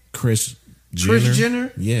name? Kris Jenner. Kris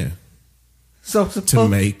Jenner? Yeah. So To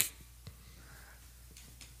make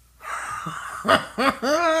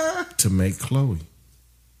Khloe.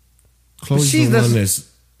 Khloe's the one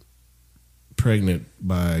that's pregnant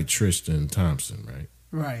by Tristan Thompson, right?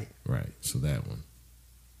 Right. So that one.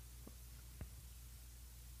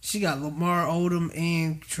 She got Lamar Odom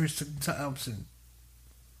and Tristan Thompson.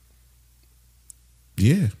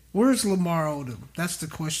 Yeah. Where's Lamar Odom? That's the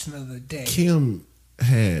question of the day. Kim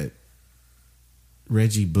had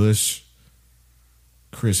Reggie Bush,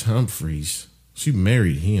 Chris Humphries. She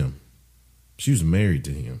married him. She was married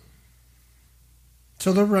to him.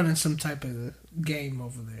 So they're running some type of game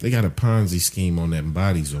over there. They got a Ponzi scheme on them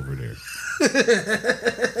bodies over there.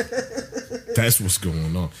 That's what's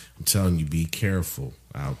going on. I'm telling you, be careful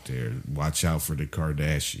out there. Watch out for the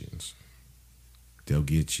Kardashians. They'll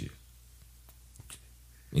get you.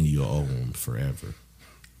 And you'll owe them forever.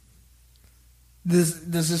 Does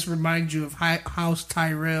this remind you of House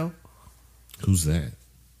Tyrell? Who's that?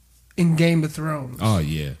 In Game of Thrones. Oh,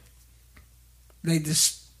 yeah. They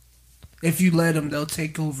just, if you let them, they'll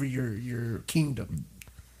take over your kingdom.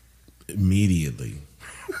 Immediately.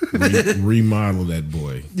 Remodel that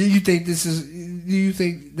boy. Do you think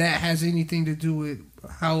that has anything to do with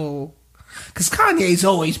how? Because Kanye's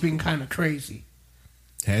always been kind of crazy.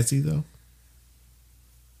 Has he, though?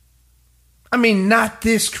 I mean, not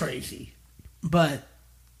this crazy, but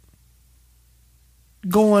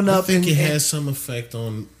going up. I think it has some effect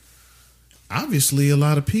on, obviously, a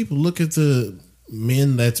lot of people. Look at the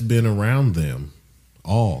men that's been around them,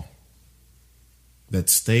 all that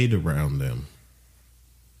stayed around them.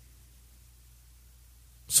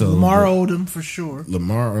 So Lamar Odom for sure.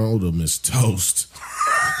 Lamar Odom is toast.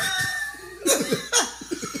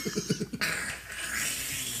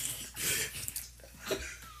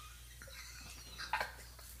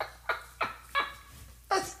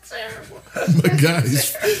 That's terrible. My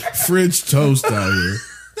guy's French toast out here.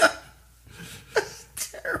 That's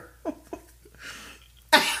terrible.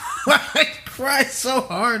 I cried so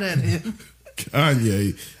hard at him.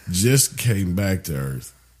 Kanye just came back to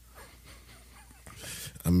earth.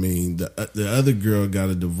 I mean, the other girl got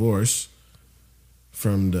a divorce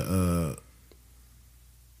from the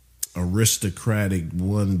aristocratic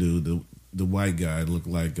one dude. The white guy looked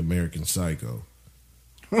like American Psycho.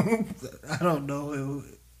 I don't know.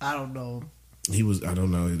 He was. I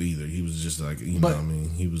don't know it either. He was just like know. I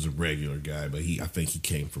mean, he was a regular guy, but I think he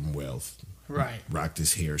came from wealth. Right. Rocked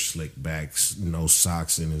his hair slicked back, no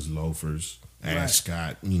socks in his loafers.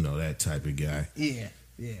 Ascot, that type of guy. Yeah.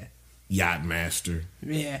 Yacht master.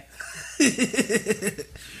 Yeah.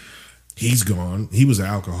 He's gone. He was an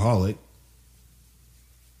alcoholic.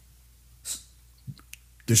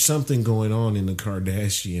 There's something going on in the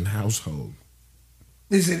Kardashian household.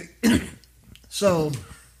 Is it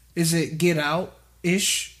Is it Get Out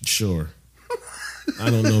ish? Sure. I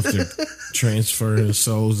don't know if they're transferring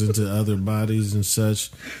souls into other bodies and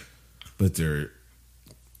such, but they're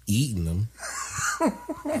eating them.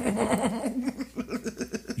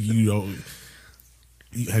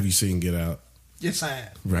 Have you seen Get Out? Yes, I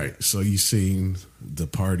have. Right. So you seen the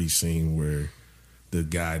party scene where the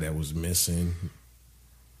guy that was missing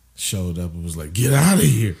showed up and was like, "Get out of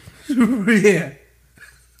here." Yeah.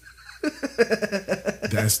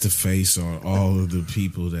 That's the face on all of the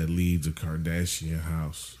people that leave the Kardashian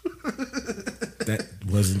house. That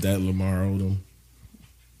wasn't that Lamar Odom?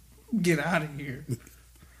 Get out of here.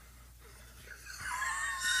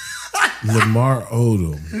 Lamar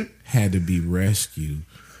Odom had to be rescued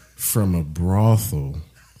from a brothel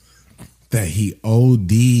that he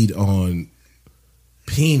OD'd on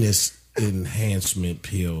penis enhancement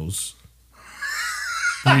pills.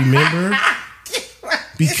 Remember?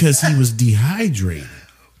 Because he was dehydrated.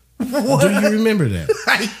 What? Do you remember that?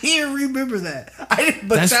 I remember that.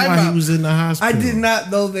 That's why he was in the hospital. I did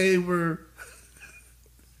not know they were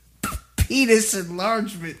penis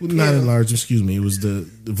enlargement pills. Not enlargement, excuse me. It was the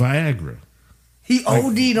Viagra. He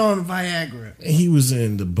OD'd on Viagra. And he was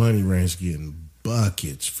in the bunny ranch getting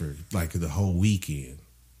buckets for like the whole weekend.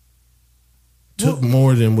 Took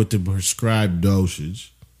more than with the prescribed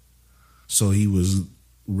dosage. So he was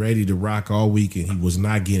ready to rock all weekend. He was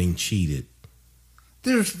not getting cheated.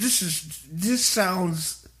 This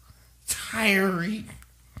sounds tiring.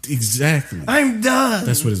 Exactly. I'm done.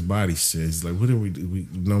 That's what his body says. Like, what do we do?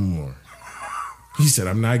 No more. He said,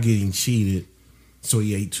 "I'm not getting cheated," so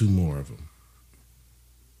he ate 2 more of them.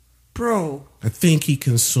 Bro, I think he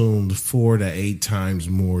consumed 4 to 8 times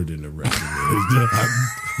more than the recommended.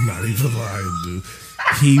 I'm not even lying, dude.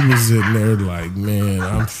 He was in there like, man,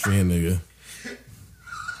 I'm finna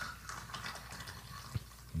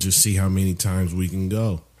just see how many times we can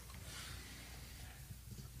go.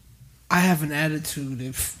 I have an attitude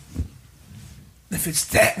if it's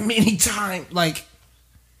that many times, like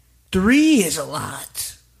 3 is a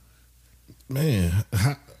lot. Man,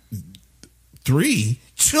 3?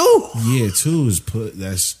 2? Yeah, 2 is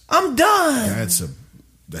I'm done.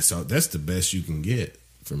 That's the best you can get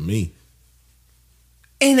from me.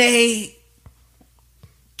 In a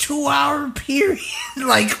 2-hour period,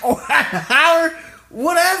 like an hour,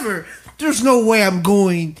 whatever. There's no way I'm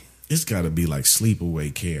going. It's got to be like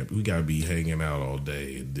sleepaway camp. We got to be hanging out all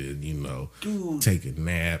day and then, Dude, take a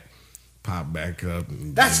nap, pop back up.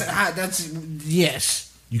 And that's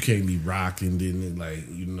yes. You can't be rocking, then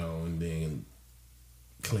and then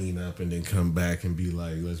clean up and then come back and be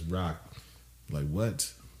like, let's rock. Like,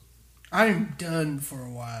 what? I'm done for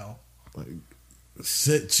a while. Like,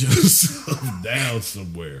 sit yourself down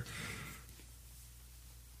somewhere.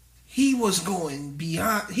 He was going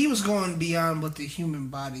beyond what the human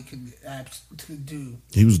body could do.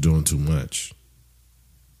 He was doing too much.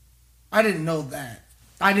 I didn't know that.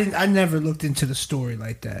 I never looked into the story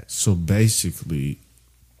like that. So basically,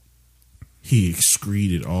 he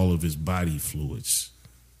excreted all of his body fluids.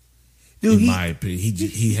 Dude, in my opinion,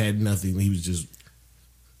 he had nothing. He was just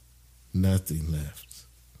nothing left.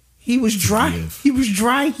 He was dry. He was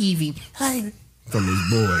dry heaving from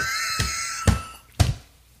his boy.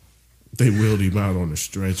 They wheeled him out on a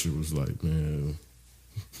stretcher. It was like, man,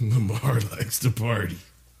 Lamar likes to party.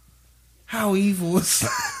 How evil is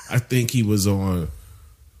I think he was on.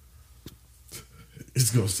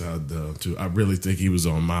 It's gonna sound dumb too. I really think he was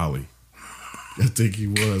on Molly. I think he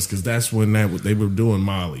was, because that's when they were doing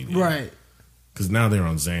Molly, then. Right? Because now they're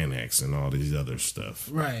on Xanax and all these other stuff,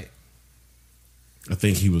 right? I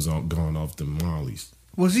think he was going off the Mollies.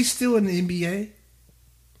 Was he still in the NBA?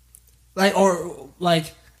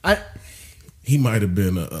 He might have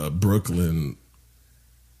been a Brooklyn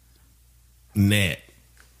Net.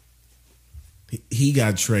 He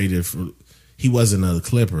got traded for. He wasn't a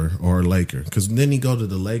Clipper or a Laker, because didn't he go to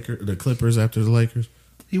the Clippers after the Lakers?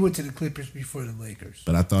 He went to the Clippers before the Lakers.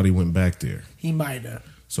 But I thought he went back there. He might have.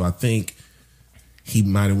 So I think he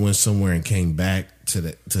might have went somewhere and came back to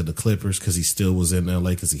the Clippers because he still was in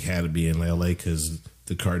LA, because he had to be in LA because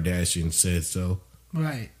the Kardashians said so.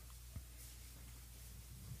 Right.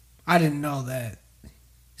 I didn't know that.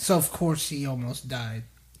 So of course he almost died.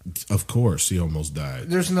 Of course he almost died.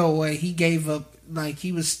 There's no way he gave up. Like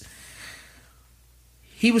he was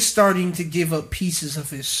starting to give up pieces of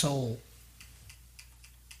his soul.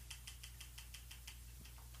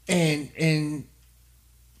 And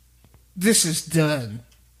this is done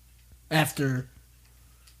after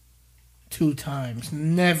 2 times.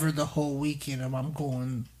 Never the whole weekend of I'm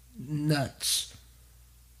going nuts.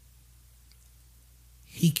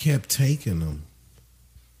 He kept taking them.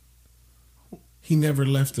 He never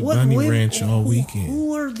left the bunny ranch all weekend.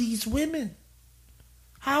 Who are these women?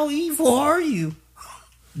 How evil are you?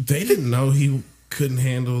 They didn't know he couldn't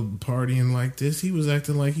handle partying like this. He was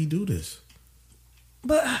acting like he do this.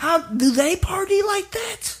 But how do they party like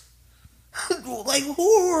that? Like,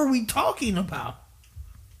 who are we talking about?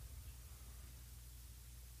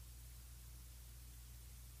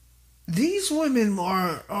 These women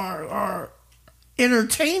are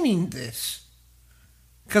entertaining this.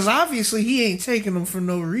 Because obviously he ain't taking them for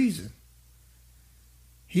no reason.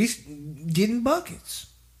 He's getting buckets.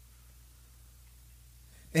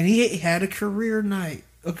 And he had a career night,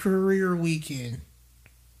 a career weekend.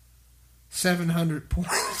 700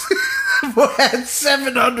 points. Boy had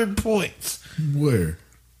 700 points. Where?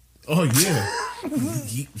 Oh yeah,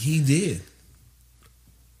 he did.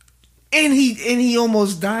 And he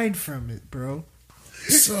almost died from it, bro.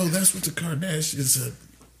 So that's what the Kardashians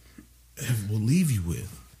will leave you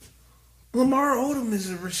with. Lamar Odom is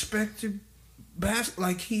a respected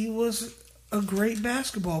like he was a great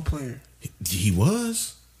basketball player. He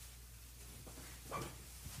was.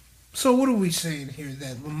 So what are we saying here?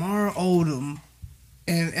 That Lamar Odom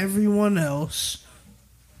and everyone else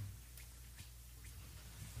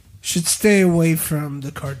should stay away from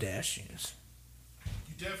the Kardashians.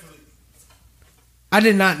 You definitely. I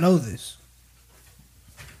did not know this.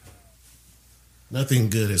 Nothing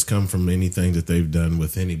good has come from anything that they've done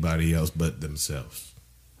with anybody else but themselves.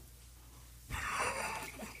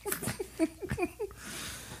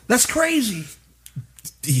 That's crazy.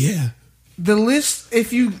 Yeah. The list,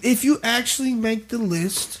 if you actually make the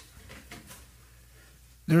list,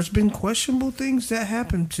 there's been questionable things that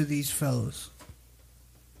happened to these fellas.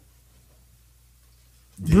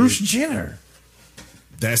 Yeah. Bruce Jenner.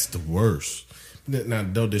 That's the worst. Now,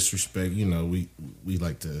 no disrespect, you know, we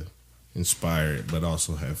like to inspire it, but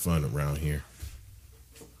also have fun around here.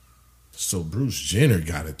 So Bruce Jenner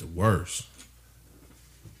got it the worst.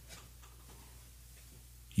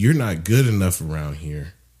 You're not good enough around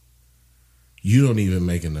here. You don't even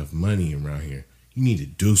make enough money around here. You need to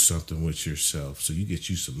do something with yourself so you get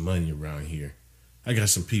you some money around here. I got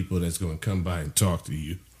some people that's going to come by and talk to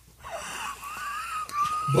you.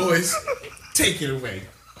 Boys, take it away.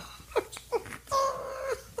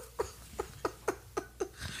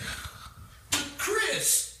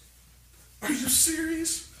 Chris, are you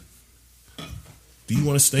serious? Do you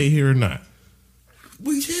want to stay here or not?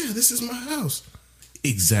 Well, yeah, this is my house.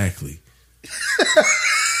 Exactly.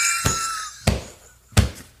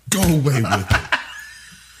 Go away with it.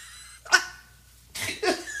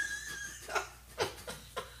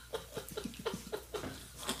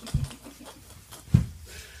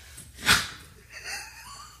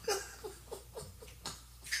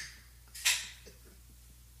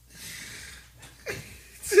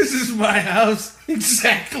 This is my house.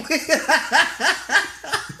 Exactly.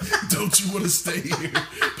 Don't you want to stay here?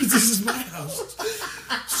 But this is my house.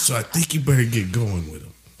 So I think you better get going with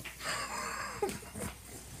him.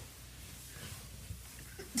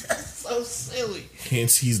 That's so silly.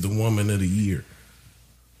 Hence, he's the woman of the year.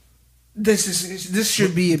 This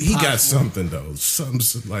should be impossible. He got something though.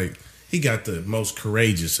 Something like he got the most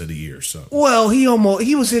courageous of the year or something. Well, he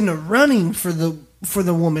was in the running for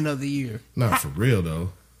the woman of the year. Not for real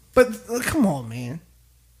though. But come on, man.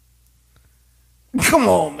 Come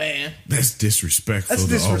on, man. That's disrespectful. That's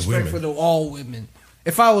to disrespectful all women. to all women.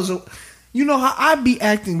 If I was you know how I'd be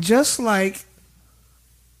acting just like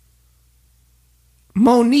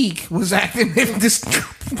Monique was acting if this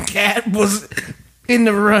cat was in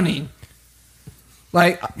the running.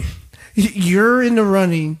 Like, you're in the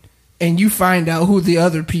running and you find out who the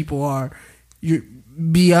other people are. You're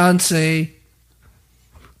Beyonce,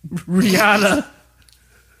 Rihanna.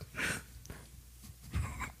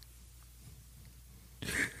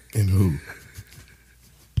 And who?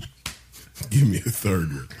 Give me a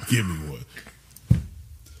third one. Give me one.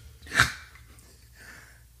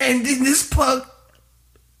 And then this pug,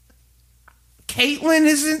 Caitlyn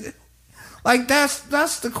isn't like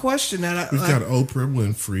that's the question that We've got Oprah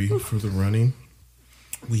Winfrey for the running.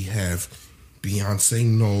 We have Beyonce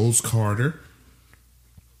Knowles Carter.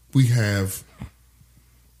 We have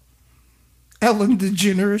Ellen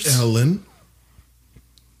DeGeneres. Ellen.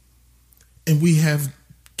 And we have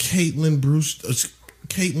Caitlyn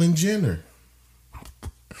Jenner.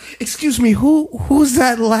 Excuse me, who's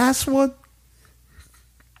that last one?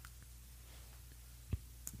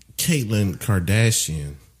 Caitlyn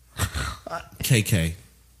Kardashian. KK.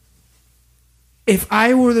 If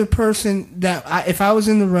I were the person if I was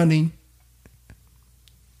in the running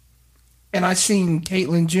and I seen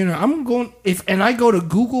Caitlyn Jenner, and I go to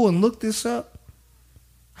Google and look this up.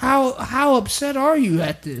 How upset are you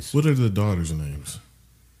at this? What are the daughters' names?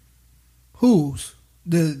 Whose?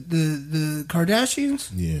 the Kardashians.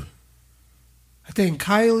 Yeah. I think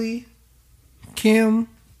Kylie, Kim,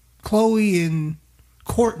 Khloe, and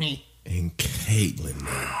Courtney. And Caitlyn.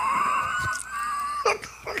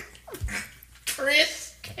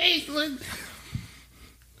 Chris, Caitlyn.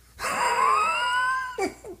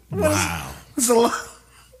 Wow. That's a lot.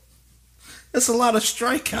 That's a lot of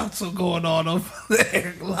strikeouts going on over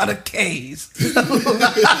there. A lot of K's.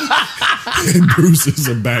 And Bruce is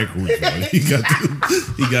a backwards one. He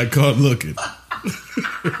got caught looking.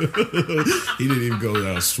 He didn't even go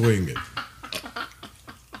out swinging.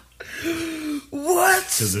 What?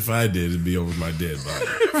 Because if I did, it'd be over my dead body.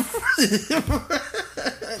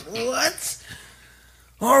 What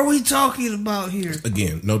are we talking about here?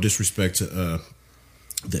 Again, no disrespect to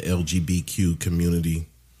the LGBTQ community.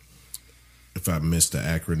 If I missed the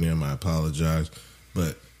acronym, I apologize.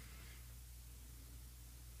 But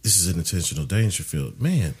this is an intentional danger field.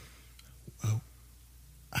 Man,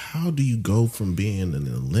 how do you go from being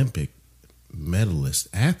an Olympic medalist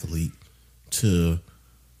athlete to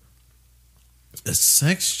a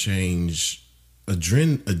sex change, a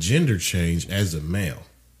gender change as a male?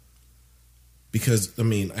 Because, I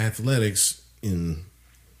mean, athletics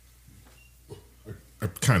are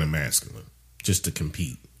kind of masculine just to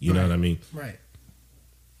compete. You know what I mean? Right.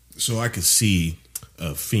 So I could see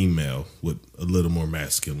a female with a little more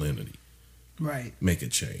masculinity. Right. Make a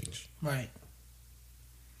change. Right.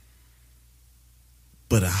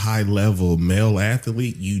 But a high level male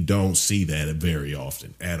athlete, you don't see that very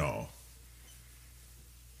often at all.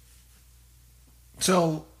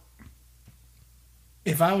 So,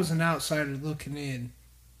 if I was an outsider looking in,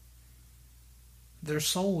 they're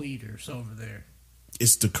soul eaters over there.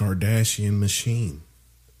 It's the Kardashian machine.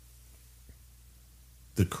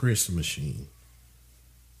 The Kris machine.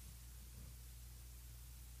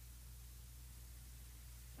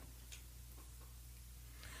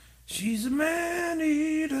 She's a man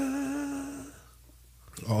eater.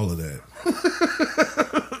 All of that.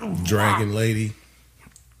 Dragon lady.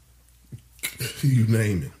 You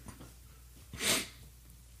name it.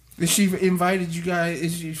 If she invited you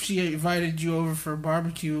guys, if she invited you over for a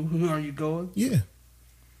barbecue, who are you going? Yeah.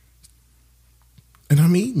 And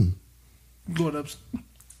I'm eating. Going up.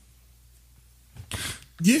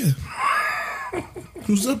 Yeah.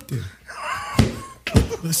 Who's up there?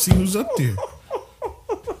 Let's see who's up there.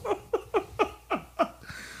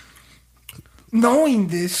 Knowing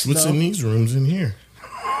this, What's in these rooms in here?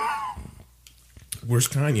 Where's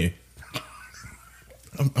Kanye?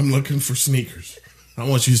 I'm looking for sneakers. I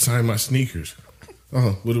want you to sign my sneakers.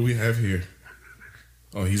 Oh, what do we have here?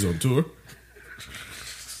 Oh, he's on tour?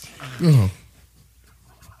 Oh.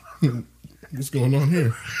 What's going on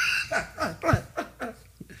here?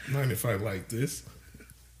 Mind if I like this?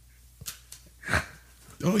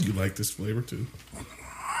 Oh, you like this flavor too?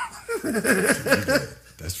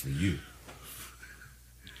 That's for you.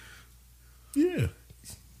 Yeah.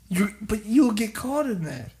 But you'll get caught in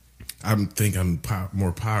that. I think I'm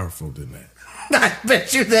more powerful than that. I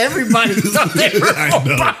bet you that everybody thought they were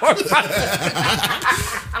more powerful.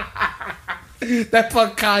 That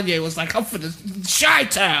punk Kanye was like, I'm for the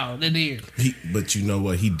Chi-Town in here. But you know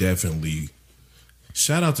what? He definitely...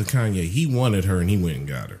 Shout out to Kanye. He wanted her and he went and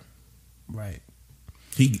got her. Right.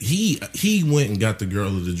 He went and got the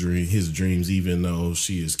girl of his dreams, even though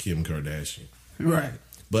she is Kim Kardashian. Right.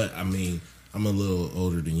 But, I mean, I'm a little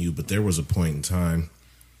older than you, but there was a point in time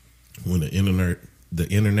when the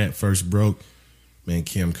internet first broke. Man,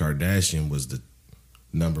 Kim Kardashian was the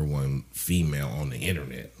number one female on the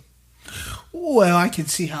internet. Well, I can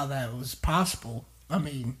see how that was possible. I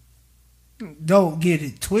mean, don't get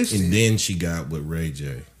it twisted. And then she got with Ray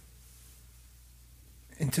J.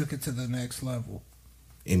 And took it to the next level.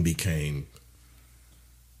 And became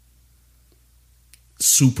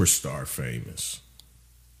superstar famous.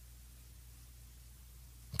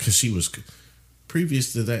 Because she was...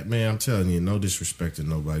 Previous to that, man, I'm telling you, no disrespect to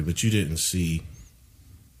nobody, but you didn't see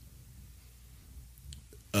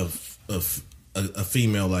a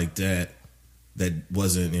female like that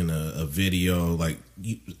wasn't in a video, like,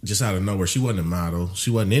 just out of nowhere. She wasn't a model. She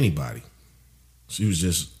wasn't anybody. She was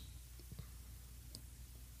just...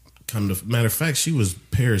 Matter of fact, she was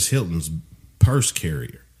Paris Hilton's purse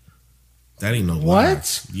carrier. That ain't no lie.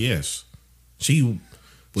 What? Yes. She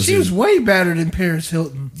was way better than Paris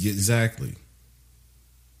Hilton. Exactly.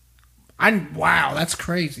 Wow, that's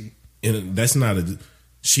crazy. And that's not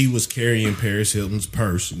she was carrying Paris Hilton's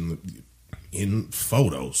purse in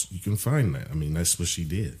photos. You can find that. I mean, that's what she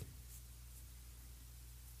did.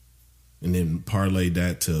 And then parlayed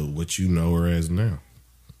that to what you know her as now.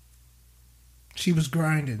 She was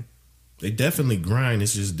grinding. They definitely grind.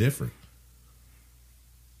 It's just different.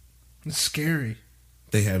 It's scary.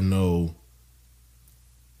 They have no.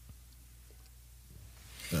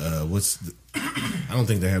 I don't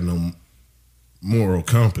think they have no moral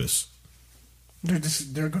compass.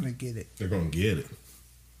 They're gonna get it. They're gonna get it.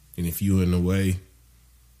 And if you in the way,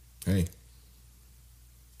 hey,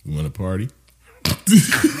 you want to party? That's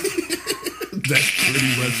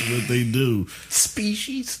pretty much what they do.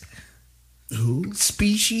 Species. Who?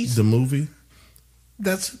 Species. The movie?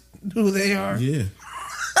 That's who they are. Yeah.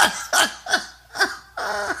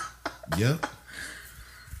 Yep.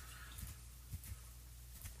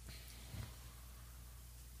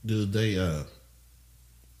 Dude,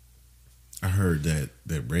 I heard that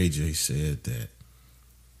Ray J said that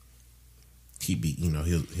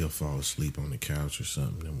he'll fall asleep on the couch or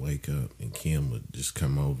something and wake up, and Kim would just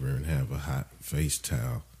come over and have a hot face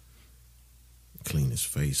towel, clean his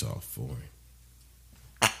face off for him.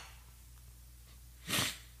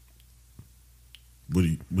 What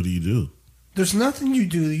do you do? There's nothing you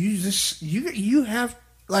do. You have,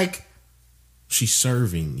 like, she's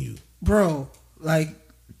serving you, bro. Like,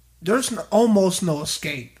 there's almost no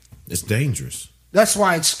escape. It's dangerous. That's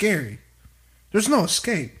why it's scary. There's no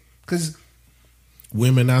escape, because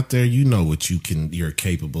women out there, you know what you're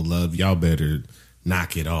capable of. Y'all better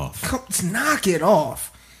knock it off. Knock it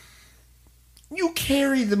off. You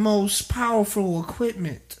carry the most powerful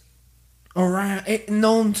equipment around,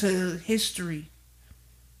 known to history,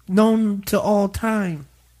 known to all time.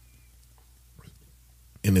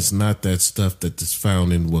 And it's not that stuff that is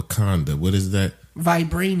found in Wakanda. What is that?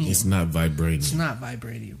 Vibranium. It's not vibranium. It's not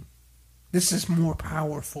vibranium. This is more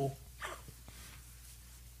powerful.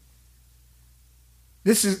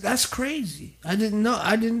 That's crazy. I didn't know.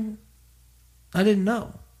 I didn't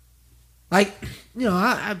know. Like,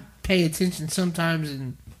 I pay attention sometimes,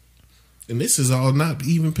 and this is all not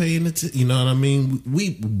even paying attention. You know what I mean?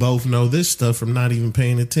 We both know this stuff from not even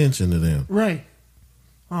paying attention to them. Right.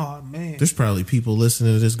 Oh, man. There's probably people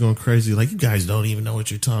listening to this going crazy, like, you guys don't even know what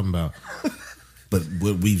you're talking about. But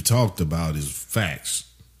what we've talked about is facts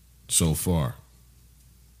so far,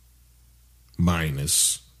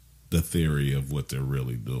 minus the theory of what they're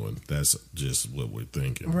really doing. That's just what we're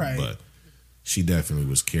thinking. Right. But she definitely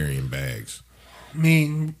was carrying bags. I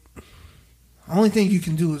mean, the only thing you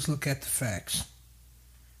can do is look at the facts.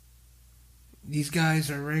 These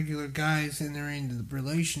guys are regular guys, and they're in the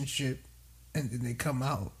relationship, and then they come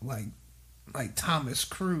out like Thomas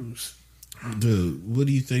Cruise. Dude, what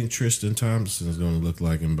do you think Tristan Thompson is going to look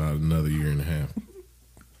like in about another year and a half?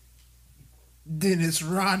 Dennis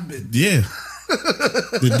Rodman. Yeah.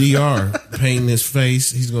 The DR painting his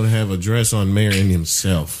face. He's going to have a dress on marrying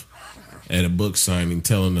himself at a book signing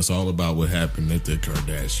telling us all about what happened at the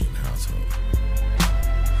Kardashian household.